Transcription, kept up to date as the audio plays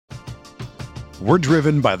We're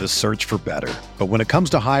driven by the search for better. But when it comes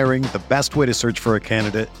to hiring, the best way to search for a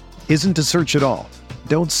candidate isn't to search at all.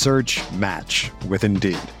 Don't search, match with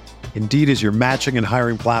Indeed. Indeed is your matching and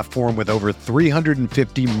hiring platform with over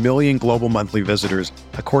 350 million global monthly visitors,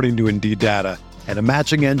 according to Indeed data, and a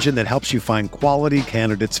matching engine that helps you find quality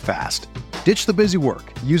candidates fast. Ditch the busy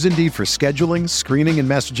work. Use Indeed for scheduling, screening, and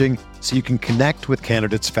messaging so you can connect with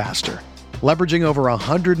candidates faster. Leveraging over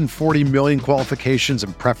 140 million qualifications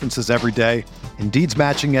and preferences every day, Indeed's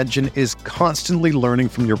matching engine is constantly learning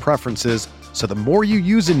from your preferences, so the more you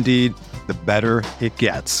use Indeed, the better it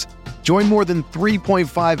gets. Join more than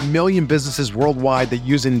 3.5 million businesses worldwide that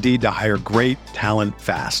use Indeed to hire great talent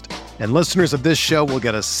fast. And listeners of this show will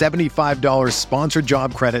get a $75 sponsored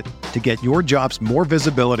job credit to get your jobs more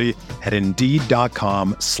visibility at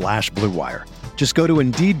Indeed.com/Blue Wire. Just go to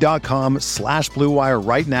Indeed.com/Blue Wire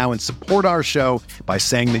right now and support our show by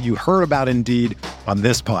saying that you heard about Indeed on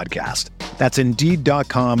this podcast. That's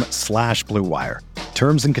Indeed.com/Blue Wire.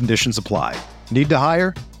 Terms and conditions apply. Need to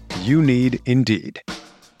hire? You need Indeed.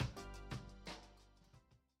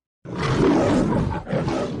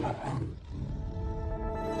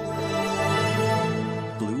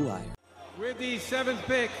 Blue Wire. With the 7th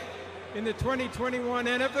pick in the 2021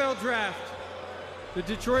 NFL Draft, the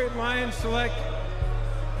Detroit Lions select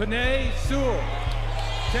Penei Sewell,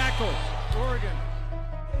 tackle, Oregon.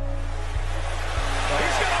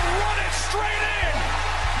 He's going to run it straight in.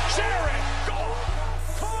 Jared, goal.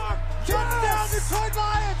 Carr, touchdown, Detroit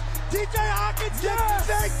Lions. TJ Hawkins,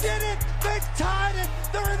 they did it. They tied it.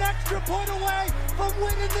 They're an extra point away from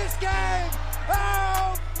winning this game.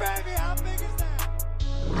 Oh, baby, how big is that?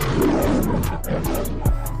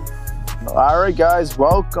 All right, guys,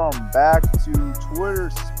 welcome back to Twitter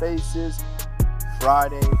Spaces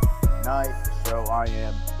Friday night show. I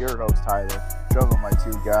am your host, Tyler, joined by my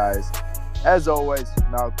two guys. As always,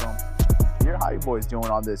 Malcolm. How you boys doing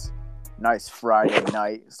on this nice Friday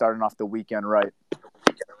night, starting off the weekend right?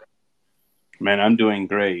 Man, I'm doing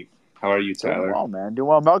great. How are you, Tyler? Doing well, man. Doing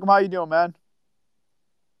well. Malcolm, how you doing, man?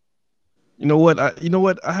 You know what? I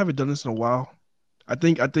haven't done this in a while. I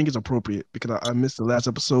think it's appropriate because I missed the last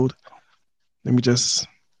episode. Let me just.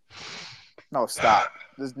 No, stop.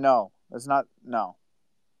 No. It's not. No.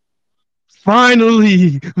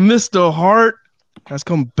 Finally, Mr. Hart has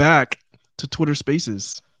come back to Twitter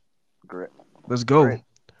Spaces. Great. Let's go. Great.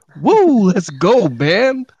 Woo! Let's go,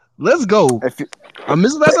 man. Let's go. I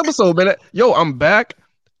missed the last episode, man. Yo, I'm back.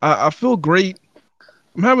 I feel great.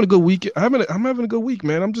 I'm having a good week. I'm having a good week,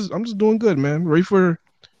 man. I'm just doing good, man. Ready to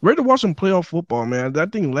watch some playoff football, man.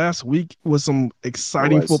 That thing last week was some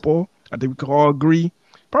exciting football. I think we can all agree.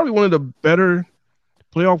 Probably one of the better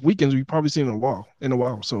playoff weekends we've probably seen in a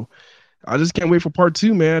while. So I just can't wait for part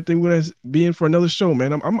 2, man. I think we're gonna be in for another show,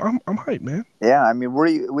 man. I'm hyped, man. Yeah, I mean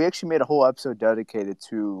we actually made a whole episode dedicated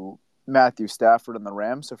to Matthew Stafford and the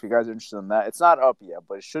Rams. So if you guys are interested in that, it's not up yet,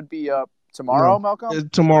 but it should be up tomorrow, Malcolm.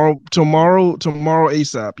 Tomorrow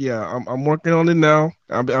ASAP. Yeah, I'm working on it now.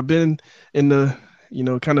 I've been in the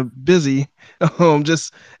kind of busy,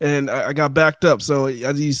 and I got backed up. So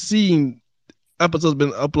as you've seen, episodes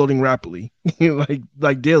been uploading rapidly,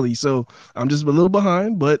 like daily. So I'm just a little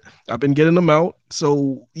behind, but I've been getting them out.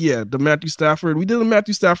 So yeah, we did a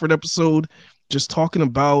Matthew Stafford episode, just talking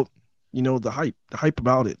about the hype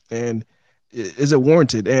about it, and is it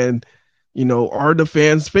warranted? And are the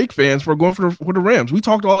fans fake fans for going for the Rams? We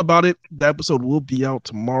talked all about it. The episode will be out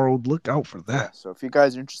tomorrow. Look out for that. So if you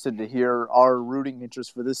guys are interested to hear our rooting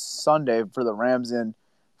interest for this Sunday for the Rams and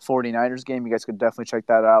 49ers game, you guys could definitely check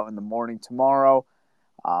that out in the morning tomorrow.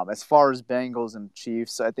 As far as Bengals and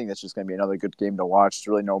Chiefs, I think that's just going to be another good game to watch. There's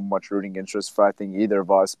really no much rooting interest for, I think, either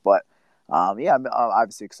of us. But, yeah, I'm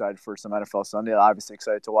obviously excited for some NFL Sunday. I'm obviously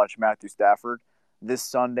excited to watch Matthew Stafford this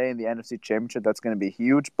Sunday in the NFC Championship. That's going to be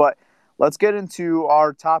huge. But let's get into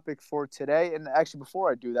our topic for today. And actually,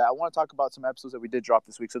 before I do that, I want to talk about some episodes that we did drop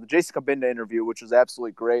this week. So the Jason Cabinda interview, which was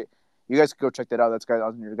absolutely great. You guys can go check that out. That's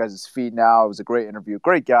on your guys' feed now. It was a great interview.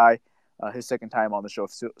 Great guy. His second time on the show.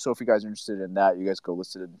 So if you guys are interested in that, you guys go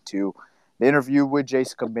listen to the interview with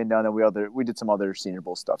Jason Cabinda. And then we did some other Senior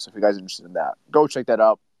Bowl stuff. So if you guys are interested in that, go check that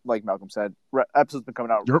out. Like Malcolm said, episodes been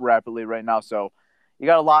coming out rapidly right now. So you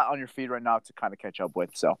got a lot on your feed right now to kind of catch up with.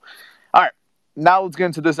 So, all right. Now let's get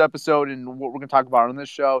into this episode and what we're going to talk about on this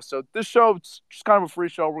show. So this show, it's just kind of a free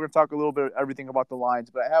show. We're going to talk a little bit of everything about the Lions,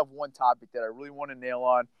 but I have one topic that I really want to nail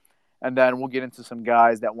on, and then we'll get into some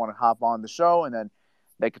guys that want to hop on the show, and then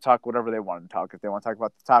they could talk whatever they want to talk. If they want to talk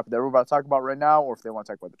about the topic that we're about to talk about right now, or if they want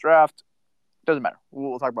to talk about the draft, doesn't matter.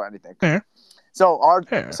 We'll talk about anything. Fair. So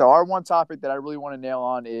our one topic that I really want to nail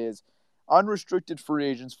on is unrestricted free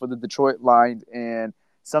agents for the Detroit Lions and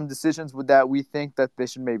some decisions with that we think that they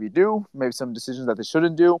should maybe do, maybe some decisions that they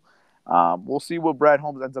shouldn't do. We'll see what Brad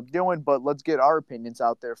Holmes ends up doing, but let's get our opinions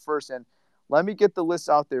out there first. And let me get the list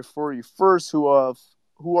out there for you first who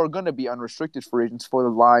are going to be unrestricted free agents for the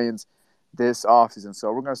Lions this offseason.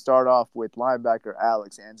 So we're going to start off with linebacker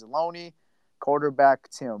Alex Anzalone, quarterback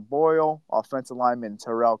Tim Boyle, offensive lineman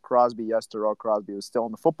Terrell Crosby. Yes, Terrell Crosby was still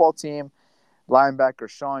on the football team. Linebacker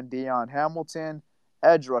Sean Dion Hamilton,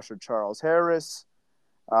 edge rusher Charles Harris,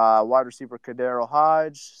 wide receiver Kadero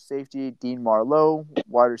Hodge, safety Dean Marlowe,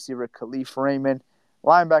 wide receiver Khalif Raymond,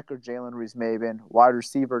 linebacker Jalen Reese-Maybin, wide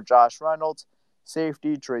receiver Josh Reynolds,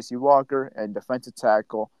 safety Tracy Walker, and defensive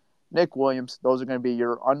tackle Nick Williams. Those are going to be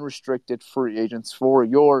your unrestricted free agents for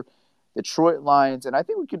your Detroit Lions. And I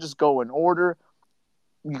think we could just go in order.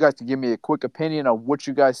 You guys can give me a quick opinion of what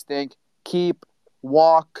you guys think. Keep,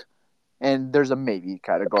 walk, and there's a maybe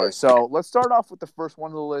category. So let's start off with the first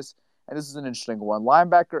one on the list, and this is an interesting one.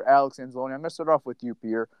 Linebacker Alex Anzalone. I'm going to start off with you,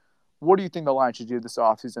 Pierre. What do you think the Lions should do this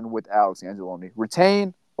offseason with Alex Anzalone?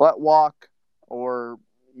 Retain, let walk, or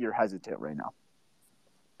you're hesitant right now?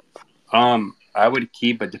 I would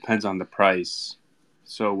keep, but depends on the price.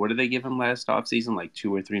 So what did they give him last offseason? Like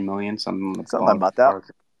 $2 or $3 million, something about that.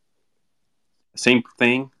 Same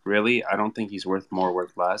thing, really. I don't think he's worth more,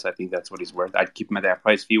 worth less. I think that's what he's worth. I'd keep him at that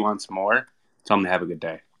price. If he wants more, tell him to have a good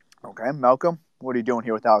day. Okay, Malcolm, what are you doing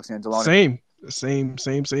here with Alex Anzalone? Same.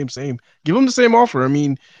 Give him the same offer. I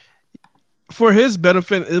mean, for his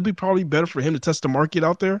benefit, it'll be probably better for him to test the market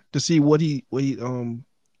out there to see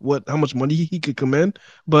how much money he could come in.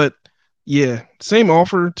 But yeah, same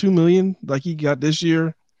offer, $2 million like he got this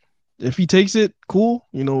year. If he takes it, cool.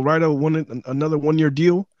 Write another 1-year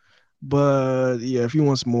deal. But yeah, if he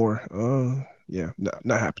wants more,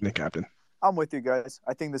 not happening, Captain. I'm with you guys.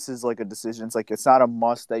 I think this is like a decision. It's not a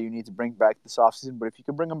must that you need to bring back this offseason, but if you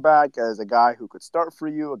can bring him back as a guy who could start for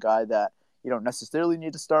you, a guy that you don't necessarily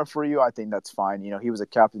need to start for you, I think that's fine. He was a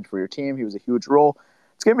captain for your team. He was a huge role.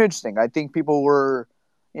 It's going to be interesting. I think people were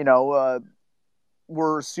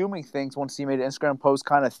assuming things once he made an Instagram post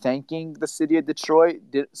kind of thanking the city of Detroit.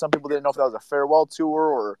 Some people didn't know if that was a farewell tour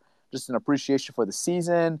or just an appreciation for the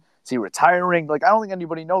season. Is he retiring? I don't think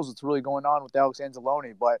anybody knows what's really going on with Alex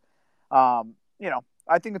Anzalone, but I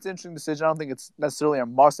think it's an interesting decision. I don't think it's necessarily a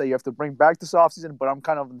must that you have to bring back this offseason, but I'm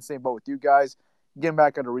kind of in the same boat with you guys. Get him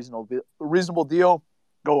back at a reasonable deal.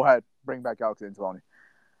 Go ahead. Bring back Alex Anzalone.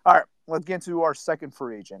 All right, let's get into our second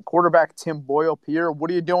free agent. Quarterback Tim Boyle. Pierre,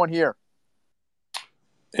 what are you doing here?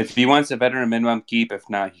 If he wants a veteran minimum, keep. If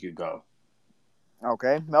not, he could go.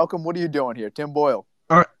 Okay. Malcolm, what are you doing here? Tim Boyle.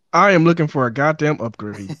 I am looking for a goddamn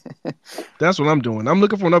upgrade. That's what I'm doing. I'm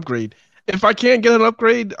looking for an upgrade. If I can't get an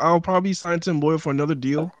upgrade, I'll probably sign Tim Boyle for another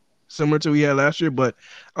deal similar to what he had last year. But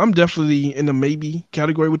I'm definitely in the maybe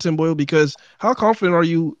category with Tim Boyle because how confident are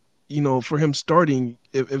you, for him starting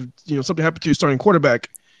if something happened to your starting quarterback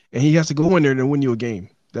and he has to go in there and win you a game?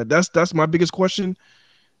 That's my biggest question.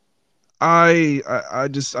 I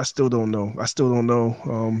still don't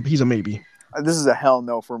know. He's a maybe. This is a hell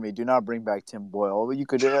no for me. Do not bring back Tim Boyle. You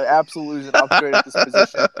could absolutely use an upgrade at this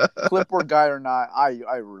position. Clipboard guy or not,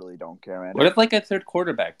 I really don't care, man. What if a third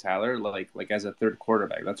quarterback, Tyler? Like as a third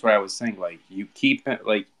quarterback. That's what I was saying. You keep it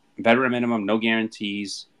veteran minimum, no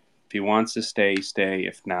guarantees. If he wants to stay.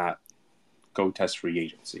 If not, go test free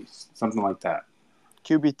agency. Something like that.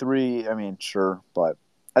 QB3, I mean, sure, but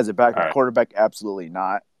as a backup quarterback, absolutely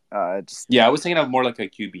not. I was thinking of more like a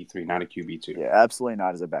QB3, not a QB2. Yeah, absolutely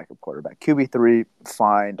not as a backup quarterback. QB3,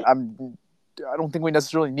 fine. I don't think we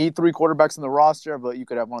necessarily need 3 quarterbacks in the roster, but you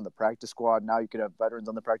could have one on the practice squad. Now you could have veterans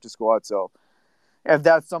on the practice squad. So if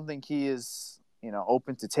that's something he is,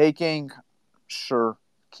 open to taking, sure,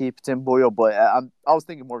 keep Tim Boyle. But I was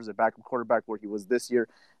thinking more as a backup quarterback where he was this year.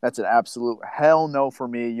 That's an absolute hell no for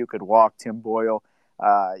me. You could walk Tim Boyle.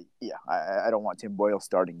 I don't want Tim Boyle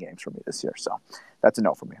starting games for me this year. So that's a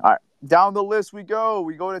no for me. All right, down the list we go.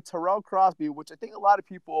 We go to Terrell Crosby, which I think a lot of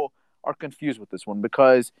people are confused with this one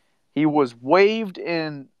because he was waived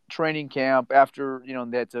in training camp after,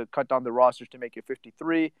 they had to cut down the rosters to make it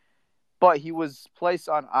 53, but he was placed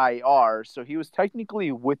on IR. So he was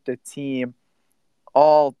technically with the team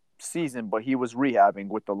all season, but he was rehabbing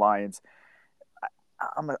with the Lions.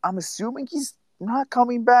 I'm assuming he's not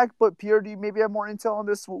coming back, but Pierre, do you maybe have more intel on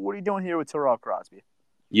this? What are you doing here with Terrell Crosby?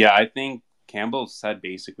 Yeah, I think Campbell said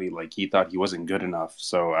basically he thought he wasn't good enough.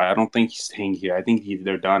 So I don't think he's staying here. I think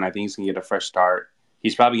they're done. I think he's going to get a fresh start.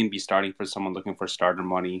 He's probably going to be starting for someone looking for starter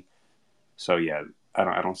money. So yeah,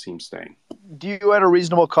 I don't see him staying. Do you at a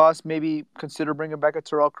reasonable cost maybe consider bringing back a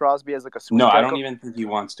Terrell Crosby as a swing No, tackle? I don't even think he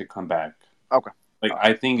wants to come back. Okay.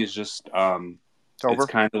 I think it's just it's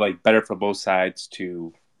kind of better for both sides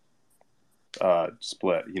to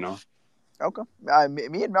split, you know? Okay.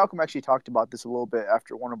 Me and Malcolm actually talked about this a little bit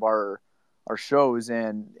after one of our shows,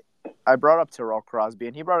 and I brought up Terrell Crosby,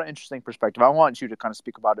 and he brought an interesting perspective. I want you to kind of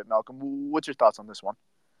speak about it, Malcolm. What's your thoughts on this one?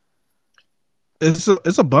 It's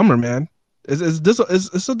a bummer, man. It's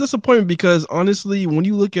a disappointment because honestly, when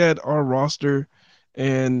you look at our roster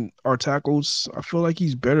and our tackles, I feel like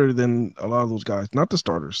he's better than a lot of those guys. Not the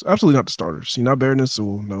starters, absolutely not the starters. He's not better than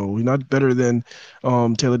Sewell. No, he's not better than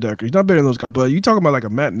Taylor Decker. He's not better than those guys. But you talking about like a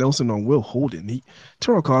Matt Nelson or Will Holden.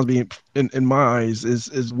 Terrell Cosby, in my eyes,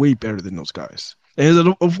 is way better than those guys. And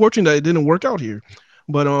it's unfortunate that it didn't work out here,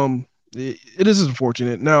 but it is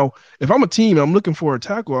unfortunate. Now, if I'm a team, I'm looking for a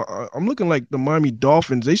tackle. I'm looking like the Miami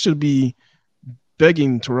Dolphins. They should be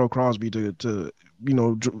begging Terrell Crosby to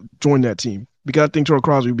join that team because I think Terrell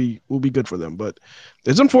Crosby will be good for them. But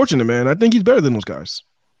it's unfortunate, man. I think he's better than those guys.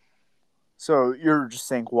 So you're just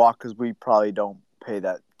saying walk because we probably don't pay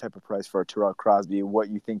that type of price for a Terrell Crosby. What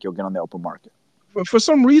you think you'll get on the open market? For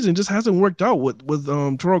some reason, it just hasn't worked out with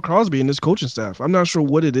Terrell Crosby and his coaching staff. I'm not sure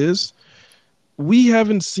what it is. We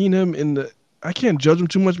haven't seen him in the. I can't judge him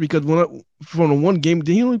too much because from the one game,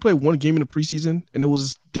 did he only play one game in the preseason and it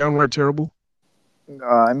was downright terrible?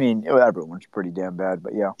 I mean, everyone's pretty damn bad,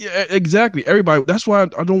 but yeah. Yeah, exactly. Everybody. That's why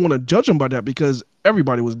I don't want to judge him by that because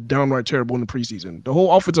everybody was downright terrible in the preseason. The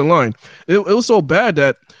whole offensive line. It was so bad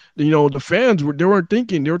that the fans were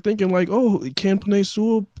thinking like, oh, can Penei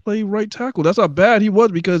Sewell play right tackle? That's how bad he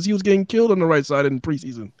was because he was getting killed on the right side in the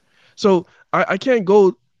preseason. So I can't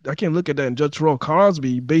look at that and judge Terrell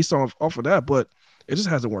Crosby based off of that, but it just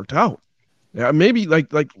hasn't worked out. Yeah, maybe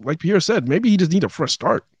like Pierre said, maybe he just needs a fresh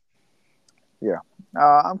start. Yeah.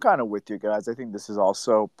 I'm kind of with you guys. I think this is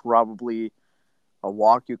also probably a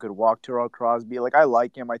walk. You could walk Terrell Crosby. Like, I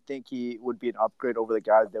like him. I think he would be an upgrade over the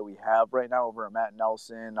guys that we have right now, over a Matt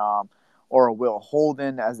Nelson or a Will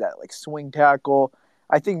Holden as that, like, swing tackle.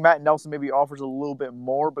 I think Matt Nelson maybe offers a little bit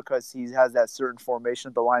more because he has that certain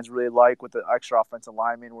formation that the Lions really like with the extra offensive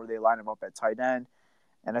lineman where they line him up at tight end.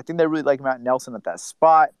 And I think they really like Matt Nelson at that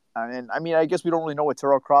spot. And I mean, I guess we don't really know what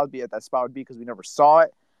Terrell Crosby at that spot would be because we never saw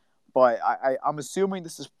it. But I'm assuming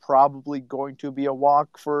this is probably going to be a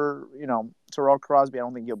walk for, Terrell Crosby. I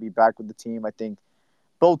don't think he'll be back with the team. I think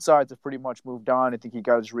both sides have pretty much moved on. I think he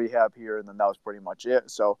got his rehab here, and then that was pretty much it.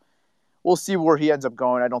 So we'll see where he ends up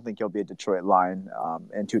going. I don't think he'll be a Detroit Lion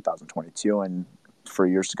in 2022 and for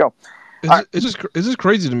years to go. It's just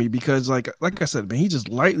crazy to me because, like I said, man, he's just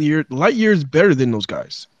light years better than those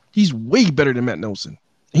guys. He's way better than Matt Nelson.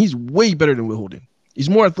 He's way better than Will Holden. He's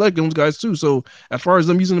more athletic than those guys too. So as far as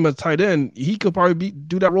them using him as tight end, he could probably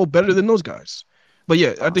do that role better than those guys. But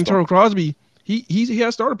yeah, I think Terrell Crosby, he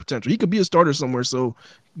has starter potential. He could be a starter somewhere. So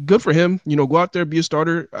good for him. Go out there, be a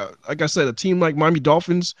starter. Like I said, a team like Miami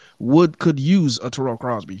Dolphins could use a Terrell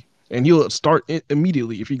Crosby, and he'll start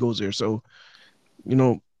immediately if he goes there. So,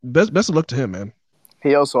 best of luck to him, man.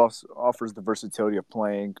 He also offers the versatility of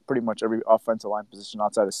playing pretty much every offensive line position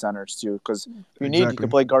outside of centers too, because if you need, you can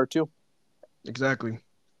play guard too. Exactly.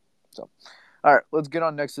 So, all right, let's get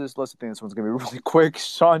on next to this list. I think this one's going to be really quick.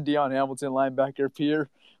 Sean Deion Hamilton, linebacker. Pierre,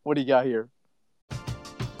 what do you got here?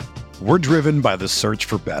 We're driven by the search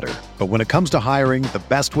for better. But when it comes to hiring, the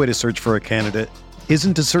best way to search for a candidate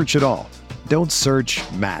isn't to search at all. Don't search,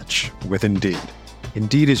 match with Indeed.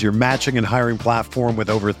 Indeed is your matching and hiring platform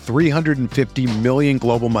with over 350 million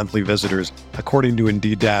global monthly visitors, according to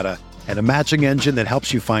Indeed data, and a matching engine that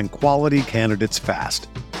helps you find quality candidates fast.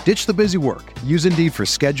 Ditch the busy work. Use Indeed for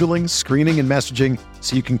scheduling, screening, and messaging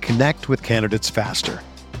so you can connect with candidates faster.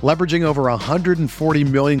 Leveraging over 140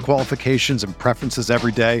 million qualifications and preferences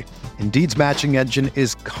every day, Indeed's matching engine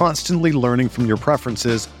is constantly learning from your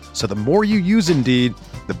preferences, so the more you use Indeed,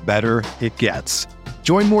 the better it gets.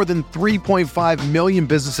 Join more than 3.5 million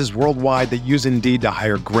businesses worldwide that use Indeed to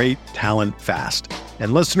hire great talent fast.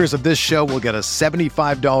 And listeners of this show will get a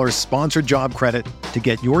 $75 sponsored job credit to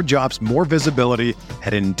get your jobs more visibility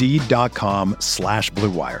at Indeed.com/Blue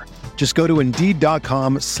Wire. Just go to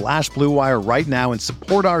Indeed.com/Blue Wire right now and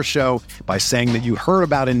support our show by saying that you heard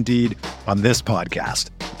about Indeed on this podcast.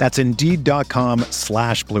 That's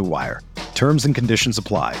Indeed.com/Blue Wire. Terms and conditions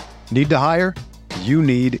apply. Need to hire? You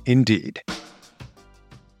need Indeed.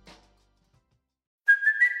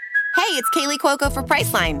 Hey, it's Kaylee Cuoco for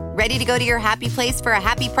Priceline. Ready to go to your happy place for a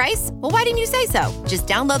happy price? Well, why didn't you say so? Just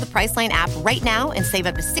download the Priceline app right now and save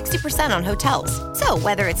up to 60% on hotels. So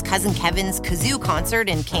whether it's Cousin Kevin's Kazoo Concert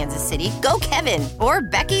in Kansas City, go Kevin, or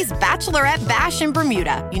Becky's Bachelorette Bash in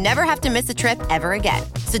Bermuda, you never have to miss a trip ever again.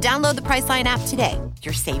 So download the Priceline app today.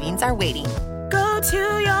 Your savings are waiting. Go to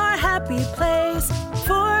your happy place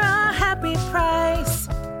for a happy price.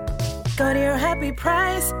 Go to your happy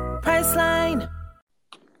price, Priceline.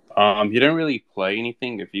 He didn't really play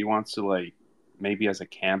anything. If he wants to, like, maybe as a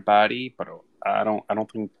camp body, but I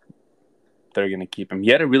don't think they're gonna keep him.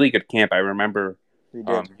 He had a really good camp. I remember. He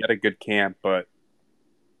did. He had a good camp, but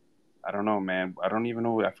I don't know, man. I don't even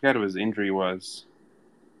know. I forgot what his injury was.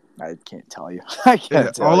 I can't tell you. I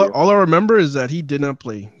can't tell you. All I remember is that he did not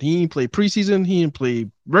play. He didn't play preseason. He didn't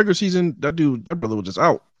play regular season. That brother was just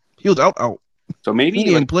out. He was out. So maybe he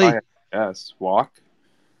didn't play. Yes, walk.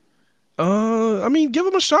 I mean, give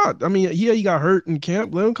him a shot. I mean, he got hurt in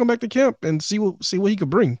camp. Let him come back to camp and see what he could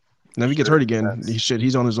bring. And if he gets hurt again,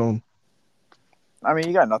 he's on his own. I mean,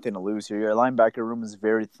 you got nothing to lose here. Your linebacker room is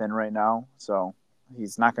very thin right now, so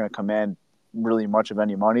he's not going to command really much of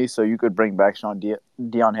any money. So you could bring back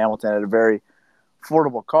Deion Hamilton at a very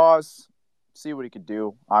affordable cost, see what he could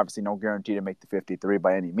do. Obviously, no guarantee to make the 53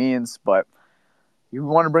 by any means, but you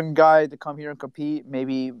want to bring a guy to come here and compete,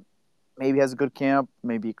 maybe has a good camp,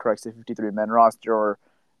 maybe he corrects the 53-man roster, or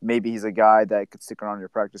maybe he's a guy that could stick around your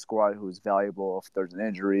practice squad who's valuable if there's an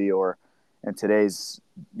injury, or in today's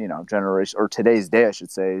generation, or today's day, I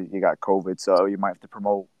should say, you got COVID, so you might have to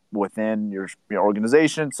promote within your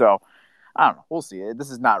organization. So I don't know. We'll see.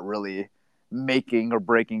 This is not really making or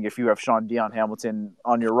breaking if you have Deion Hamilton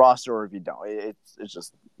on your roster or if you don't. It's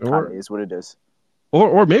just kind of is what it is.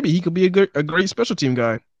 Or maybe he could be a great special team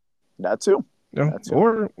guy. That too.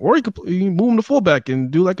 Or he could move him to fullback and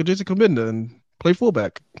do like a Jason Kabinda and play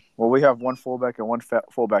fullback. Well, we have one fullback and one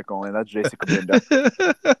fullback only, and that's Jason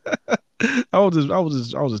Kabinda. I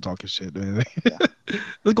was just talking shit, man. Yeah.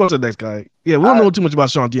 Let's go to the next guy. Yeah, we don't know too much about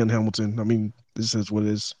Deion Hamilton. I mean, this is what it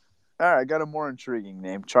is. All right, I got a more intriguing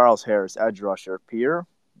name, Charles Harris, edge rusher. Pierre,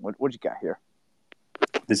 what you got here?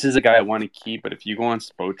 This is a guy I want to keep, but if you go on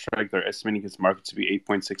Spotrac, they're estimating his market to be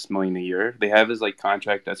 $8.6 million a year. They have his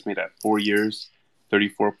contract estimated at 4 years,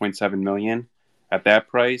 $34.7 million. At that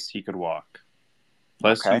price, he could walk.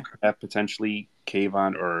 Plus, you could have potentially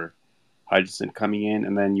Kayvon or Hudson coming in,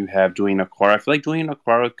 and then you have Julian Okwara. I feel like Julian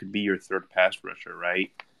Okwara could be your third pass rusher, right?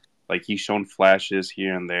 Like, he's shown flashes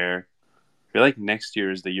here and there. I feel like next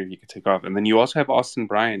year is the year he could take off. And then you also have Austin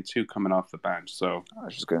Bryant, too, coming off the bench. So I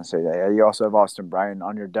was just going to say that. Yeah, you also have Austin Bryant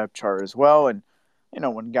on your depth chart as well. And,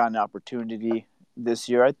 when he got an opportunity this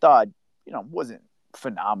year, I thought, wasn't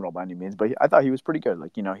phenomenal by any means, but I thought he was pretty good.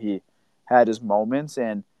 Like, he had his moments.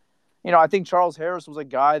 And, I think Charles Harris was a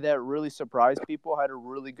guy that really surprised people, had a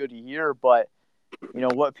really good year. But,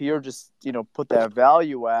 what Pierre just, put that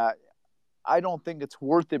value at, I don't think it's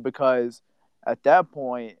worth it because at that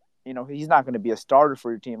point, he's not going to be a starter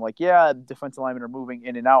for your team. Like, yeah, defensive linemen are moving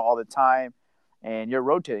in and out all the time, and you're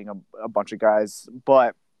rotating a bunch of guys.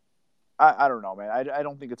 But I don't know, man. I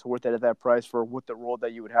don't think it's worth it at that price for what the role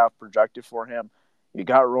that you would have projected for him. You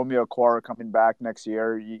got Romeo Okwara coming back next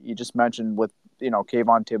year. You just mentioned with,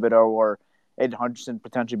 Kayvon Thibodeau or Ed Hutchinson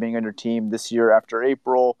potentially being on your team this year after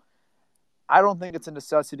April. I don't think it's a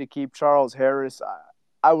necessity to keep Charles Harris.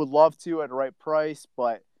 I would love to at the right price,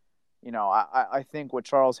 but I think what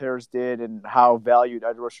Charles Harris did and how valued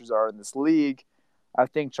edge rushers are in this league, I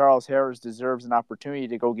think Charles Harris deserves an opportunity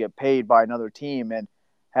to go get paid by another team and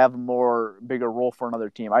have a bigger role for another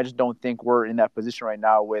team. I just don't think we're in that position right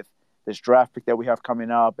now with this draft pick that we have coming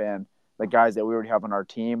up and the guys that we already have on our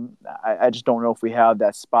team. I just don't know if we have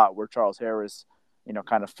that spot where Charles Harris,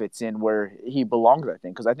 kind of fits in where he belongs, I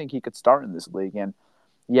think, because I think he could start in this league. And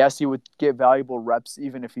yes, he would get valuable reps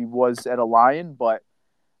even if he was at a Lion, but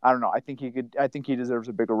I don't know. I think he deserves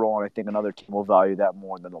a bigger role, and I think another team will value that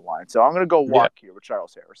more than the Lion. So I'm going to go walk here with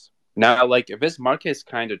Charles Harris. Now, if his market is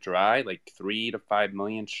kind of dry, like $3 to $5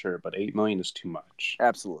 million, sure, but $8 million is too much.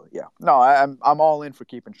 Absolutely, yeah. No, I'm all in for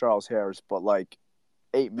keeping Charles Harris, but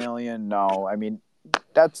 $8 million, no. I mean,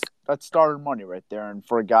 that's starter money right there, and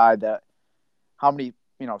for a guy that, how many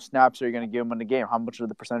snaps are you going to give him in the game? How much of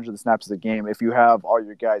the percentage of the snaps of the game if you have all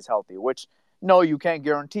your guys healthy? Which, no, you can't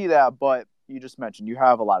guarantee that, but you just mentioned you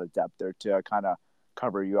have a lot of depth there to kind of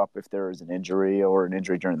cover you up if there is an injury or an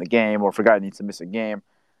injury during the game, or if a guy needs to miss a game.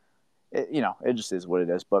 It just is what it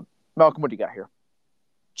is. But Malcolm, what do you got here?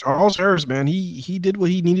 Charles Harris, man, he did what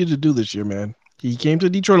he needed to do this year, man. He came to the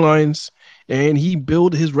Detroit Lions and he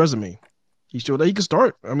built his resume. He showed that he could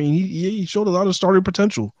start. I mean, he showed a lot of starting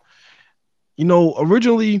potential.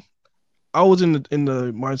 Originally I was in the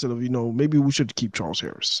mindset of, maybe we should keep Charles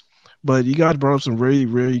Harris. But you guys brought up some very,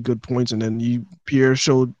 very good points, and then Pierre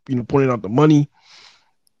showed, pointed out the money.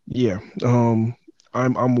 Yeah,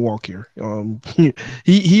 I'm walk here.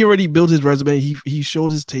 He already built his resume. He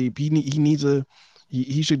showed his tape.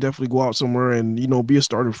 He should definitely go out somewhere and be a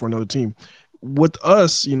starter for another team. With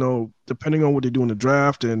us, depending on what they do in the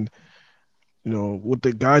draft and with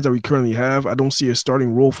the guys that we currently have, I don't see a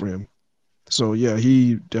starting role for him. So yeah,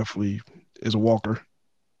 he definitely is a walker.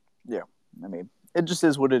 Yeah, I mean, it just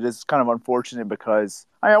is what it is. It's kind of unfortunate because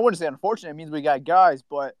I wouldn't say unfortunate. It means we got guys,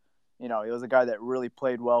 but he was a guy that really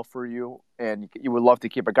played well for you, and you would love to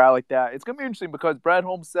keep a guy like that. It's gonna be interesting because Brad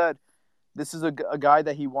Holmes said this is a guy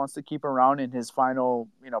that he wants to keep around in his final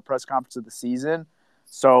press conference of the season.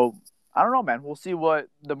 So I don't know, man. We'll see what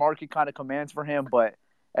the market kind of commands for him, but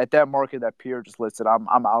at that market that Pierre just listed,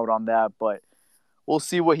 I'm out on that, but. We'll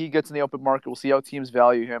see what he gets in the open market. We'll see how teams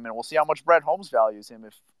value him, and we'll see how much Brett Holmes values him.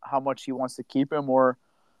 If how much he wants to keep him, or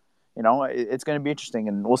it's going to be interesting,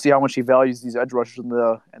 and we'll see how much he values these edge rushers in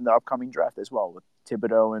the upcoming draft as well with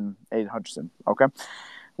Thibodeau and Aiden Hutchinson. Okay.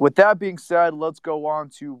 With that being said, let's go on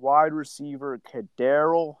to wide receiver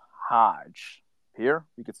Kaderil Hodge. Here,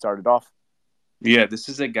 we could start it off. Yeah, this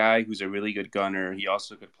is a guy who's a really good gunner. He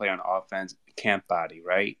also could play on offense. Camp body,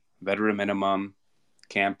 right? Veteran minimum,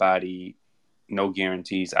 camp body. No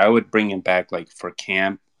guarantees. I would bring him back like for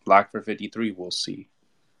camp. Lock for 53. We'll see.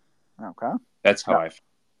 Okay. That's how I feel.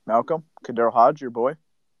 Malcolm, Kaderil Hodge, your boy.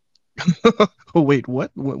 Oh, wait,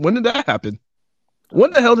 what? When did that happen?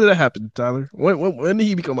 When the hell did that happen, Tyler? When did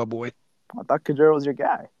he become my boy? I thought Kaderil was your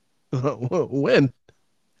guy. When?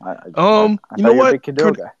 I you thought know you were a what? big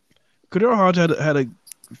Kaderil guy. Kaderil Hodge had a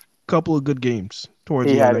couple of good games towards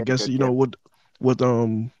the end. I guess with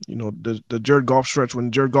the Jared Goff stretch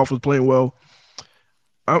when Jared Goff was playing well.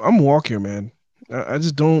 I'm walk here, man. I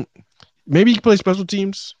just don't. Maybe he can play special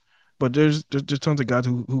teams, but there's tons of guys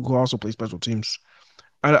who also play special teams.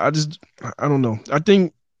 I don't know. I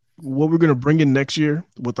think what we're gonna bring in next year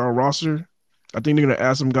with our roster, I think they're gonna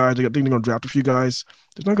add some guys. I think they're gonna draft a few guys.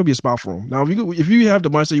 There's not gonna be a spot for him now. If you have the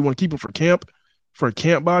mindset you want to keep him for a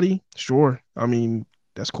camp body, sure. I mean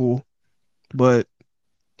that's cool, but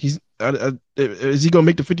is he gonna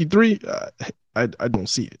make the 53? I don't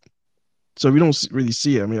see it. So if you don't really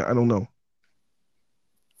see it, I mean, I don't know.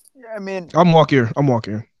 Yeah, I mean, I'm walk here.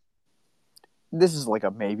 This is like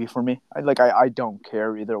a maybe for me. I don't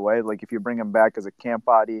care either way. Like if you bring him back as a camp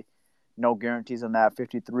body, no guarantees on that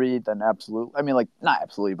 53, then absolutely. I mean, like not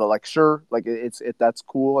absolutely, but like sure, like that's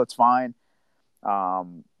cool. It's fine.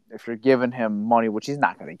 If you're giving him money, which he's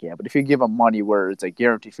not going to get, but if you give him money where it's a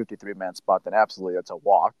guaranteed 53-man spot, then absolutely that's a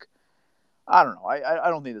walk. I don't know. I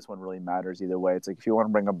don't think this one really matters either way. It's like if you want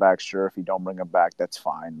to bring him back, sure. If you don't bring him back, that's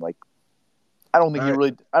fine. Like I don't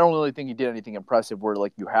really think he did anything impressive where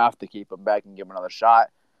like you have to keep him back and give him another shot.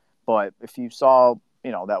 But if you saw,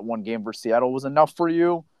 that one game versus Seattle was enough for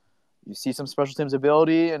you, you see some special teams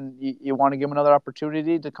ability and you want to give him another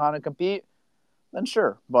opportunity to kind of compete, then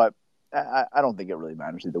sure. But I don't think it really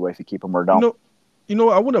matters either way if you keep him or don't.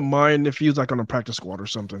 I wouldn't mind if he was like on a practice squad or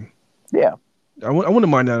something. Yeah. I wouldn't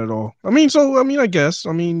mind that at all. I guess.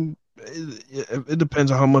 It depends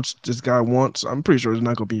on how much this guy wants. I'm pretty sure it's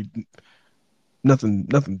not going to be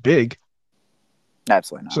nothing big.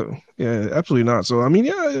 Absolutely not. So, yeah, absolutely not. So,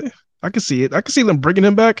 yeah, I can see it. I can see them bringing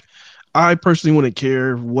him back. I personally wouldn't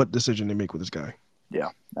care what decision they make with this guy. Yeah,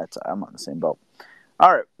 I'm on the same boat.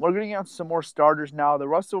 All right, we're getting on some more starters now. The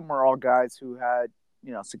rest of them are all guys who had,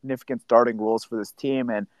 significant starting roles for this team,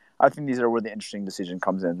 and I think these are where the interesting decision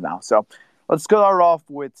comes in now. So, let's start off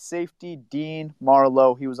with safety Dean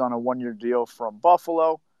Marlowe. He was on a one-year deal from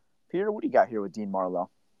Buffalo. Peter, what do you got here with Dean Marlowe?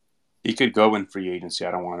 He could go in free agency.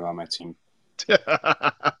 I don't want him on my team.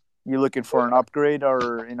 You looking for an upgrade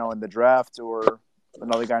or, in the draft or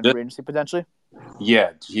another guy in free agency potentially?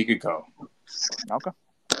 Yeah, he could go. Okay.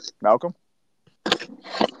 Malcolm?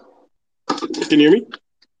 Can you hear me?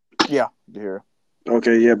 Yeah, I can hear you.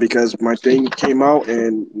 Okay, yeah, because my thing came out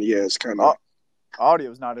and, yeah, it's kind of...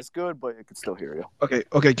 Audio's not as good, but it can still hear you.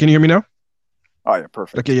 Okay, can you hear me now? Oh, yeah,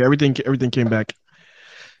 perfect. Okay, yeah, everything came back.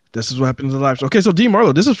 This is what happens in life. So, okay, so Dean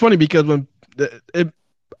Marlowe, this is funny because when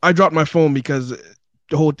I dropped my phone because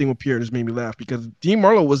the whole thing with Pierre just made me laugh because Dean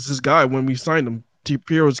Marlowe was this guy when we signed him.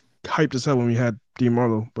 Pierre was hyped as hell when we had Dean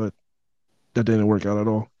Marlowe, but that didn't work out at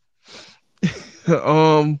all.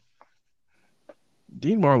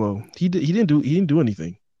 Dean Marlowe, he didn't do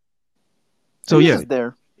anything. So he yeah, was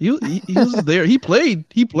there. He was there. He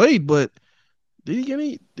played, but did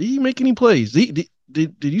he make any plays? Did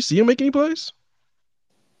you see him make any plays?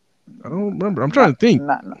 I don't remember. I'm trying to think.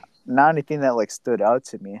 Not anything that like stood out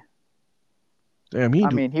to me. Damn,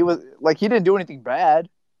 he was like he didn't do anything bad.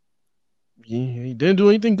 He didn't do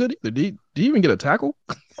anything good either. Did he even get a tackle?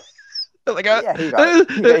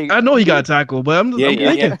 I know he got a tackle, but I'm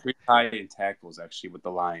thinking. He had 3 high in tackles actually with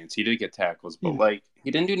the Lions. He did get tackles, but like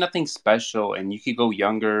he didn't do nothing special. And you could go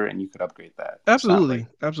younger and you could upgrade that. Absolutely.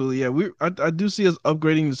 Yeah. I do see us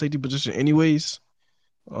upgrading the safety position anyways.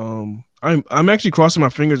 I'm actually crossing my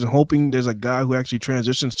fingers and hoping there's a guy who actually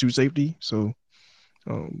transitions to safety. So,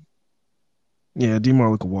 um, yeah,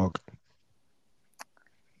 DeMarlo could walk.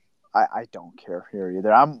 I don't care here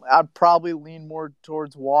either. I'd probably lean more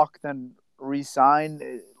towards walk than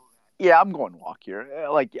resign. Yeah, I'm going walk here.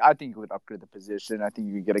 Like I think you would upgrade the position. I think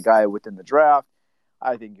you could get a guy within the draft.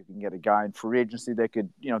 I think you can get a guy in free agency that could,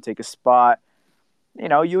 take a spot.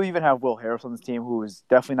 You even have Will Harris on this team, who is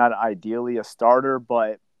definitely not ideally a starter,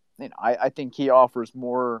 but I think he offers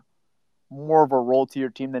more of a role to your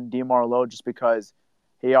team than DeMarlo, just because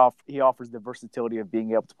he offers the versatility of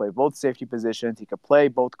being able to play both safety positions. He could play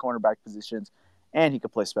both cornerback positions, and he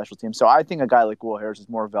could play special teams. So I think a guy like Will Harris is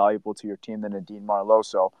more valuable to your team than a DeMarlo.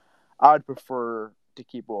 So I'd prefer to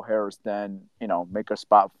keep Will Harris than make a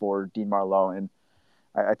spot for DeMarlo, and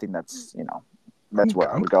I think that's I'm, where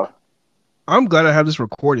I I'm would go. I'm glad I have this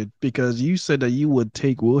recorded because you said that you would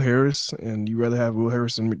take Will Harris and you rather have Will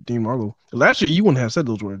Harris than Dean Marlowe. Last year you wouldn't have said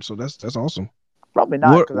those words, so that's awesome. Probably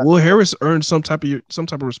not, because Will Harris earned some type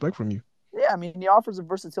of respect from you. yeah, I mean, he offers a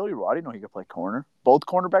versatility role. I didn't know he could play corner, both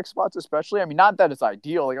cornerback spots, especially. I mean, not that it's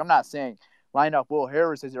ideal. Like I'm not saying line up Will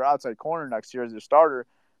Harris as your outside corner next year as your starter,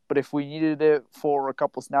 but if we needed it for a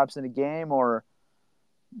couple snaps in a game, or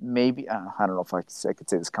maybe I don't know if I could say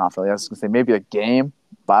this confidently. I was gonna say maybe a game,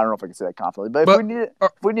 but I don't know if I can say that confidently. But But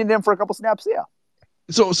if we needed him for a couple snaps, yeah.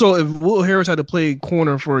 so if Will Harris had to play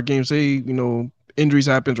corner for a game, say injuries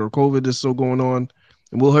happens or COVID is still going on,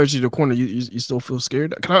 and Will Harris is your corner, you still feel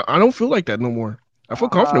scared? I don't feel like that no more. I feel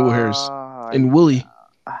confident with Harris and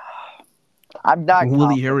I'm not Willie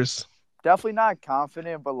confident. Harris. Definitely not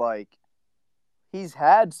confident, but like he's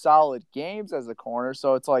had solid games as a corner,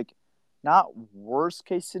 so it's like not worst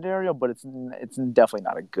case scenario, but it's definitely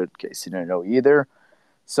not a good case scenario either.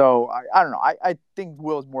 So I don't know. I think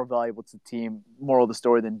Will is more valuable to the team, moral of the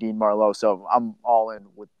story, than Dean Marlowe. So I'm all in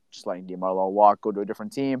with just letting Dean Marlowe walk, go to a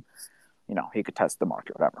different team. He could test the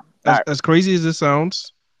market, whatever. All right. As crazy as this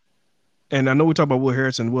sounds, and I know we talk about Will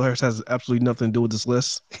Harris, and Will Harris has absolutely nothing to do with this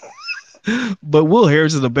list. But Will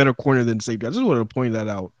Harris is a better corner than safety. I just wanted to point that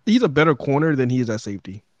out. He's a better corner than he is at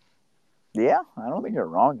safety. Yeah, I don't think you're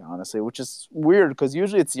wrong, honestly, which is weird because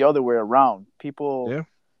usually it's the other way around. People Yeah.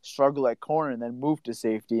 struggle at corner and then move to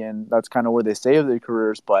safety, and that's kind of where they save their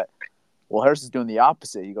careers. But Will Harris is doing the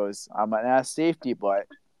opposite. He goes, I'm an ass safety, but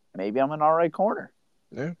maybe I'm an all right corner.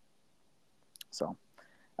 Yeah. So,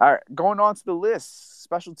 all right, going on to the list,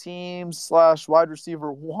 special teams / wide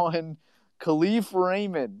receiver one, Khalif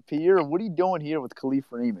Raymond. Pierre, what are you doing here with Khalif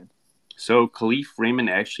Raymond? So Khalif Raymond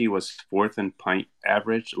actually was fourth in punt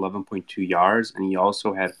average, 11.2 yards, and he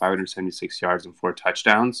also had 576 yards and 4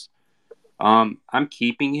 touchdowns. I'm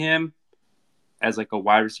keeping him as like a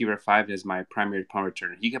wide receiver 5 as my primary punt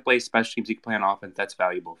returner. He can play special teams, he can play on offense. That's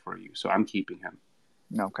valuable for you. So I'm keeping him.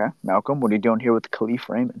 Okay. Malcolm, what are you doing here with Khalif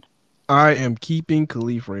Raymond? I am keeping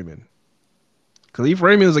Khalif Raymond. Khalif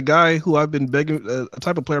Raymond is a guy who I've been begging, a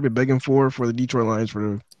type of player I've been begging for the Detroit Lions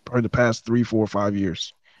for probably the past 3, 4, 5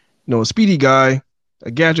 years. A speedy guy,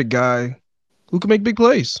 a gadget guy who can make big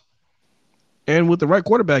plays. And with the right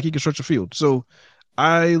quarterback, he can stretch the field. So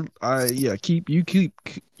keep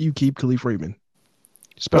Khalif Raymond.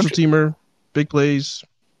 Special teamer, big plays,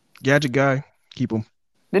 gadget guy, keep him.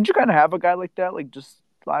 Didn't you kind of have a guy like that, like just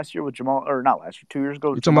last year with Jamal, or not last year, 2 years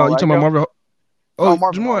ago? You talking about Marvin?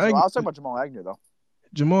 Marvin Jamal Agnew. Agnew. I was talking about Jamal Agnew though.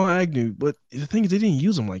 Jamal Agnew, but the thing is, they didn't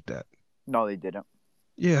use him like that. No, they didn't.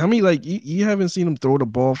 Yeah, how many you haven't seen him throw the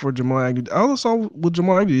ball for Jamal Agnew? All I saw with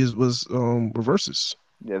Jamal Agnew was reverses.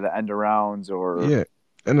 Yeah, the end arounds or end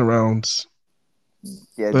arounds.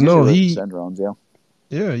 Yeah, but no, he end arounds. Yeah.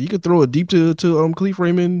 Yeah, you could throw it deep to Khalif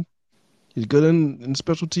Raymond. He's good in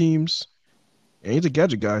special teams, and he's a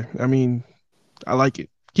gadget guy. I mean, I like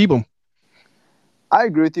it. Keep him. I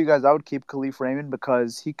agree with you guys. I would keep Khalif Raymond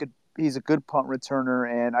because he's a good punt returner,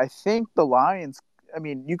 and I think the Lions. I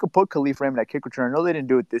mean, you could put Khalif Raymond at kick returner. I know they didn't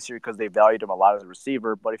do it this year because they valued him a lot as a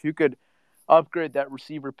receiver, but if you could upgrade that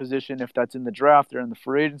receiver position, if that's in the draft or in the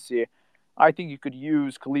free agency, I think you could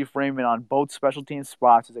use Khalif Raymond on both special team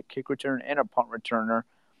spots as a kick returner and a punt returner.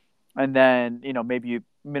 And then, maybe you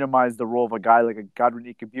minimize the role of a guy like a Godwin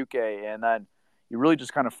Ikabuke, and then you really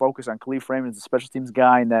just kind of focus on Khalif Raymond as a special teams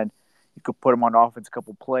guy, and then you could put him on offense a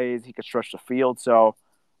couple plays. He could stretch the field. So,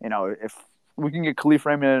 if we can get Khalif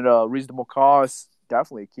Raymond at a reasonable cost,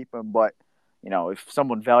 definitely keep him. But, if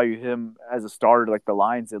someone valued him as a starter like the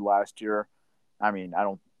Lions did last year, I mean, I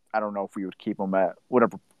don't know if we would keep him at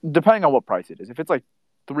whatever, depending on what price it is. If it's like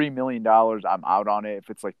 $3 million, I'm out on it. If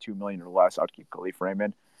it's like $2 million or less, I'd keep Khalif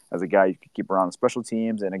Raymond as a guy you could keep around special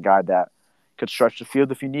teams and a guy that could stretch the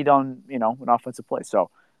field if you need on, an offensive play. So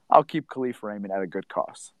I'll keep Khalif Raymond at a good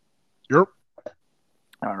cost. Yep.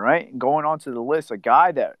 All right. Going on to the list, a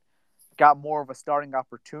guy that got more of a starting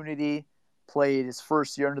opportunity, played his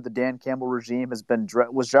first year under the Dan Campbell regime,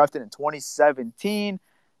 was drafted in 2017.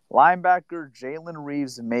 Linebacker Jalen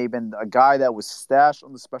Reeves-Maybin, a guy that was stashed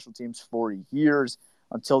on the special teams for years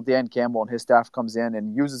until Dan Campbell and his staff comes in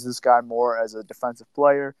and uses this guy more as a defensive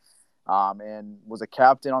player, and was a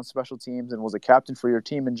captain on special teams and was a captain for your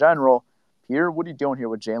team in general. Pierre, what are you doing here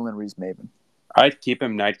with Jalen Reeves-Maybin? I'd keep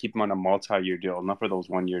him. I'd keep him on a multi-year deal, not for those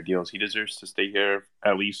 1-year deals. He deserves to stay here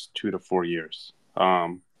at least 2 to 4 years.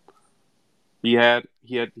 He led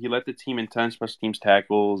the team in 10 special teams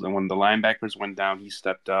tackles, and when the linebackers went down, he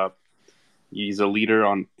stepped up. He was a leader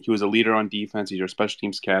on defense. He's your special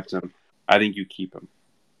teams captain. I think you keep him.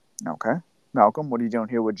 Okay. Malcolm, what are you doing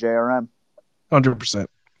here with JRM?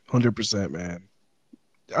 100%, man.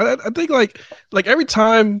 I think like every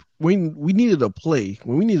time when we needed a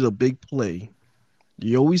big play,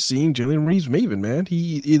 you always seen Jalen Reeves-Maybin, man.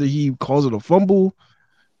 He calls it a fumble,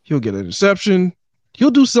 he'll get an interception,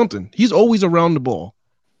 he'll do something. He's always around the ball,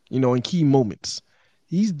 in key moments.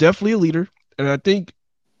 He's definitely a leader, and I think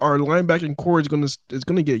our linebacking core is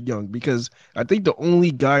gonna get young because I think the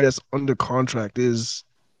only guy that's under contract is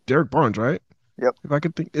Derek Barnes, right? Yep. If I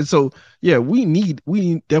could think, and so yeah, we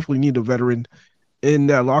definitely need a veteran in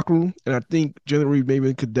that locker room, and I think Jalen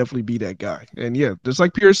Reeves-Maybin could definitely be that guy. And yeah, just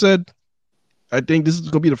like Pierre said, I think this is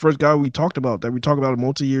going to be the first guy we talk about a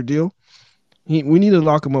multi-year deal. We need to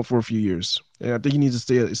lock him up for a few years, and I think he needs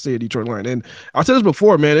to stay at Detroit Lions. And I said this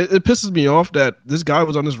before, man, it pisses me off that this guy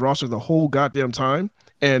was on this roster the whole goddamn time,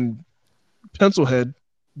 and Pencilhead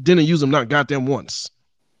didn't use him not goddamn once.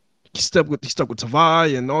 He stuck with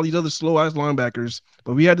Tavai and all these other slow ass linebackers,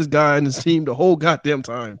 but we had this guy in his team the whole goddamn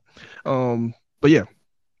time. But yeah,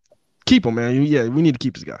 keep him, man. Yeah, we need to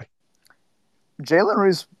keep this guy. Jalen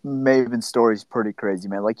Reeves-Maybin's story is pretty crazy,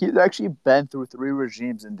 man. Like, he's actually been through 3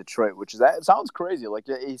 regimes in Detroit, it sounds crazy. Like,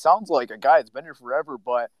 he sounds like a guy that's been here forever,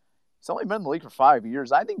 but he's only been in the league for 5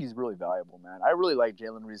 years. I think he's really valuable, man. I really like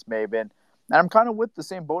Jalen Reeves-Maybin, and I'm kind of with the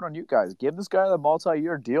same boat on you guys. Give this guy a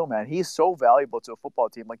multi-year deal, man. He's so valuable to a football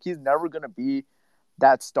team. Like, he's never going to be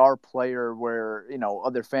that star player where,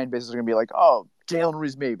 other fan bases are going to be like, oh, Jalen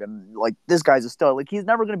Reeves-Maybin, like, this guy's a star. Like, he's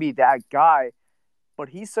never going to be that guy. But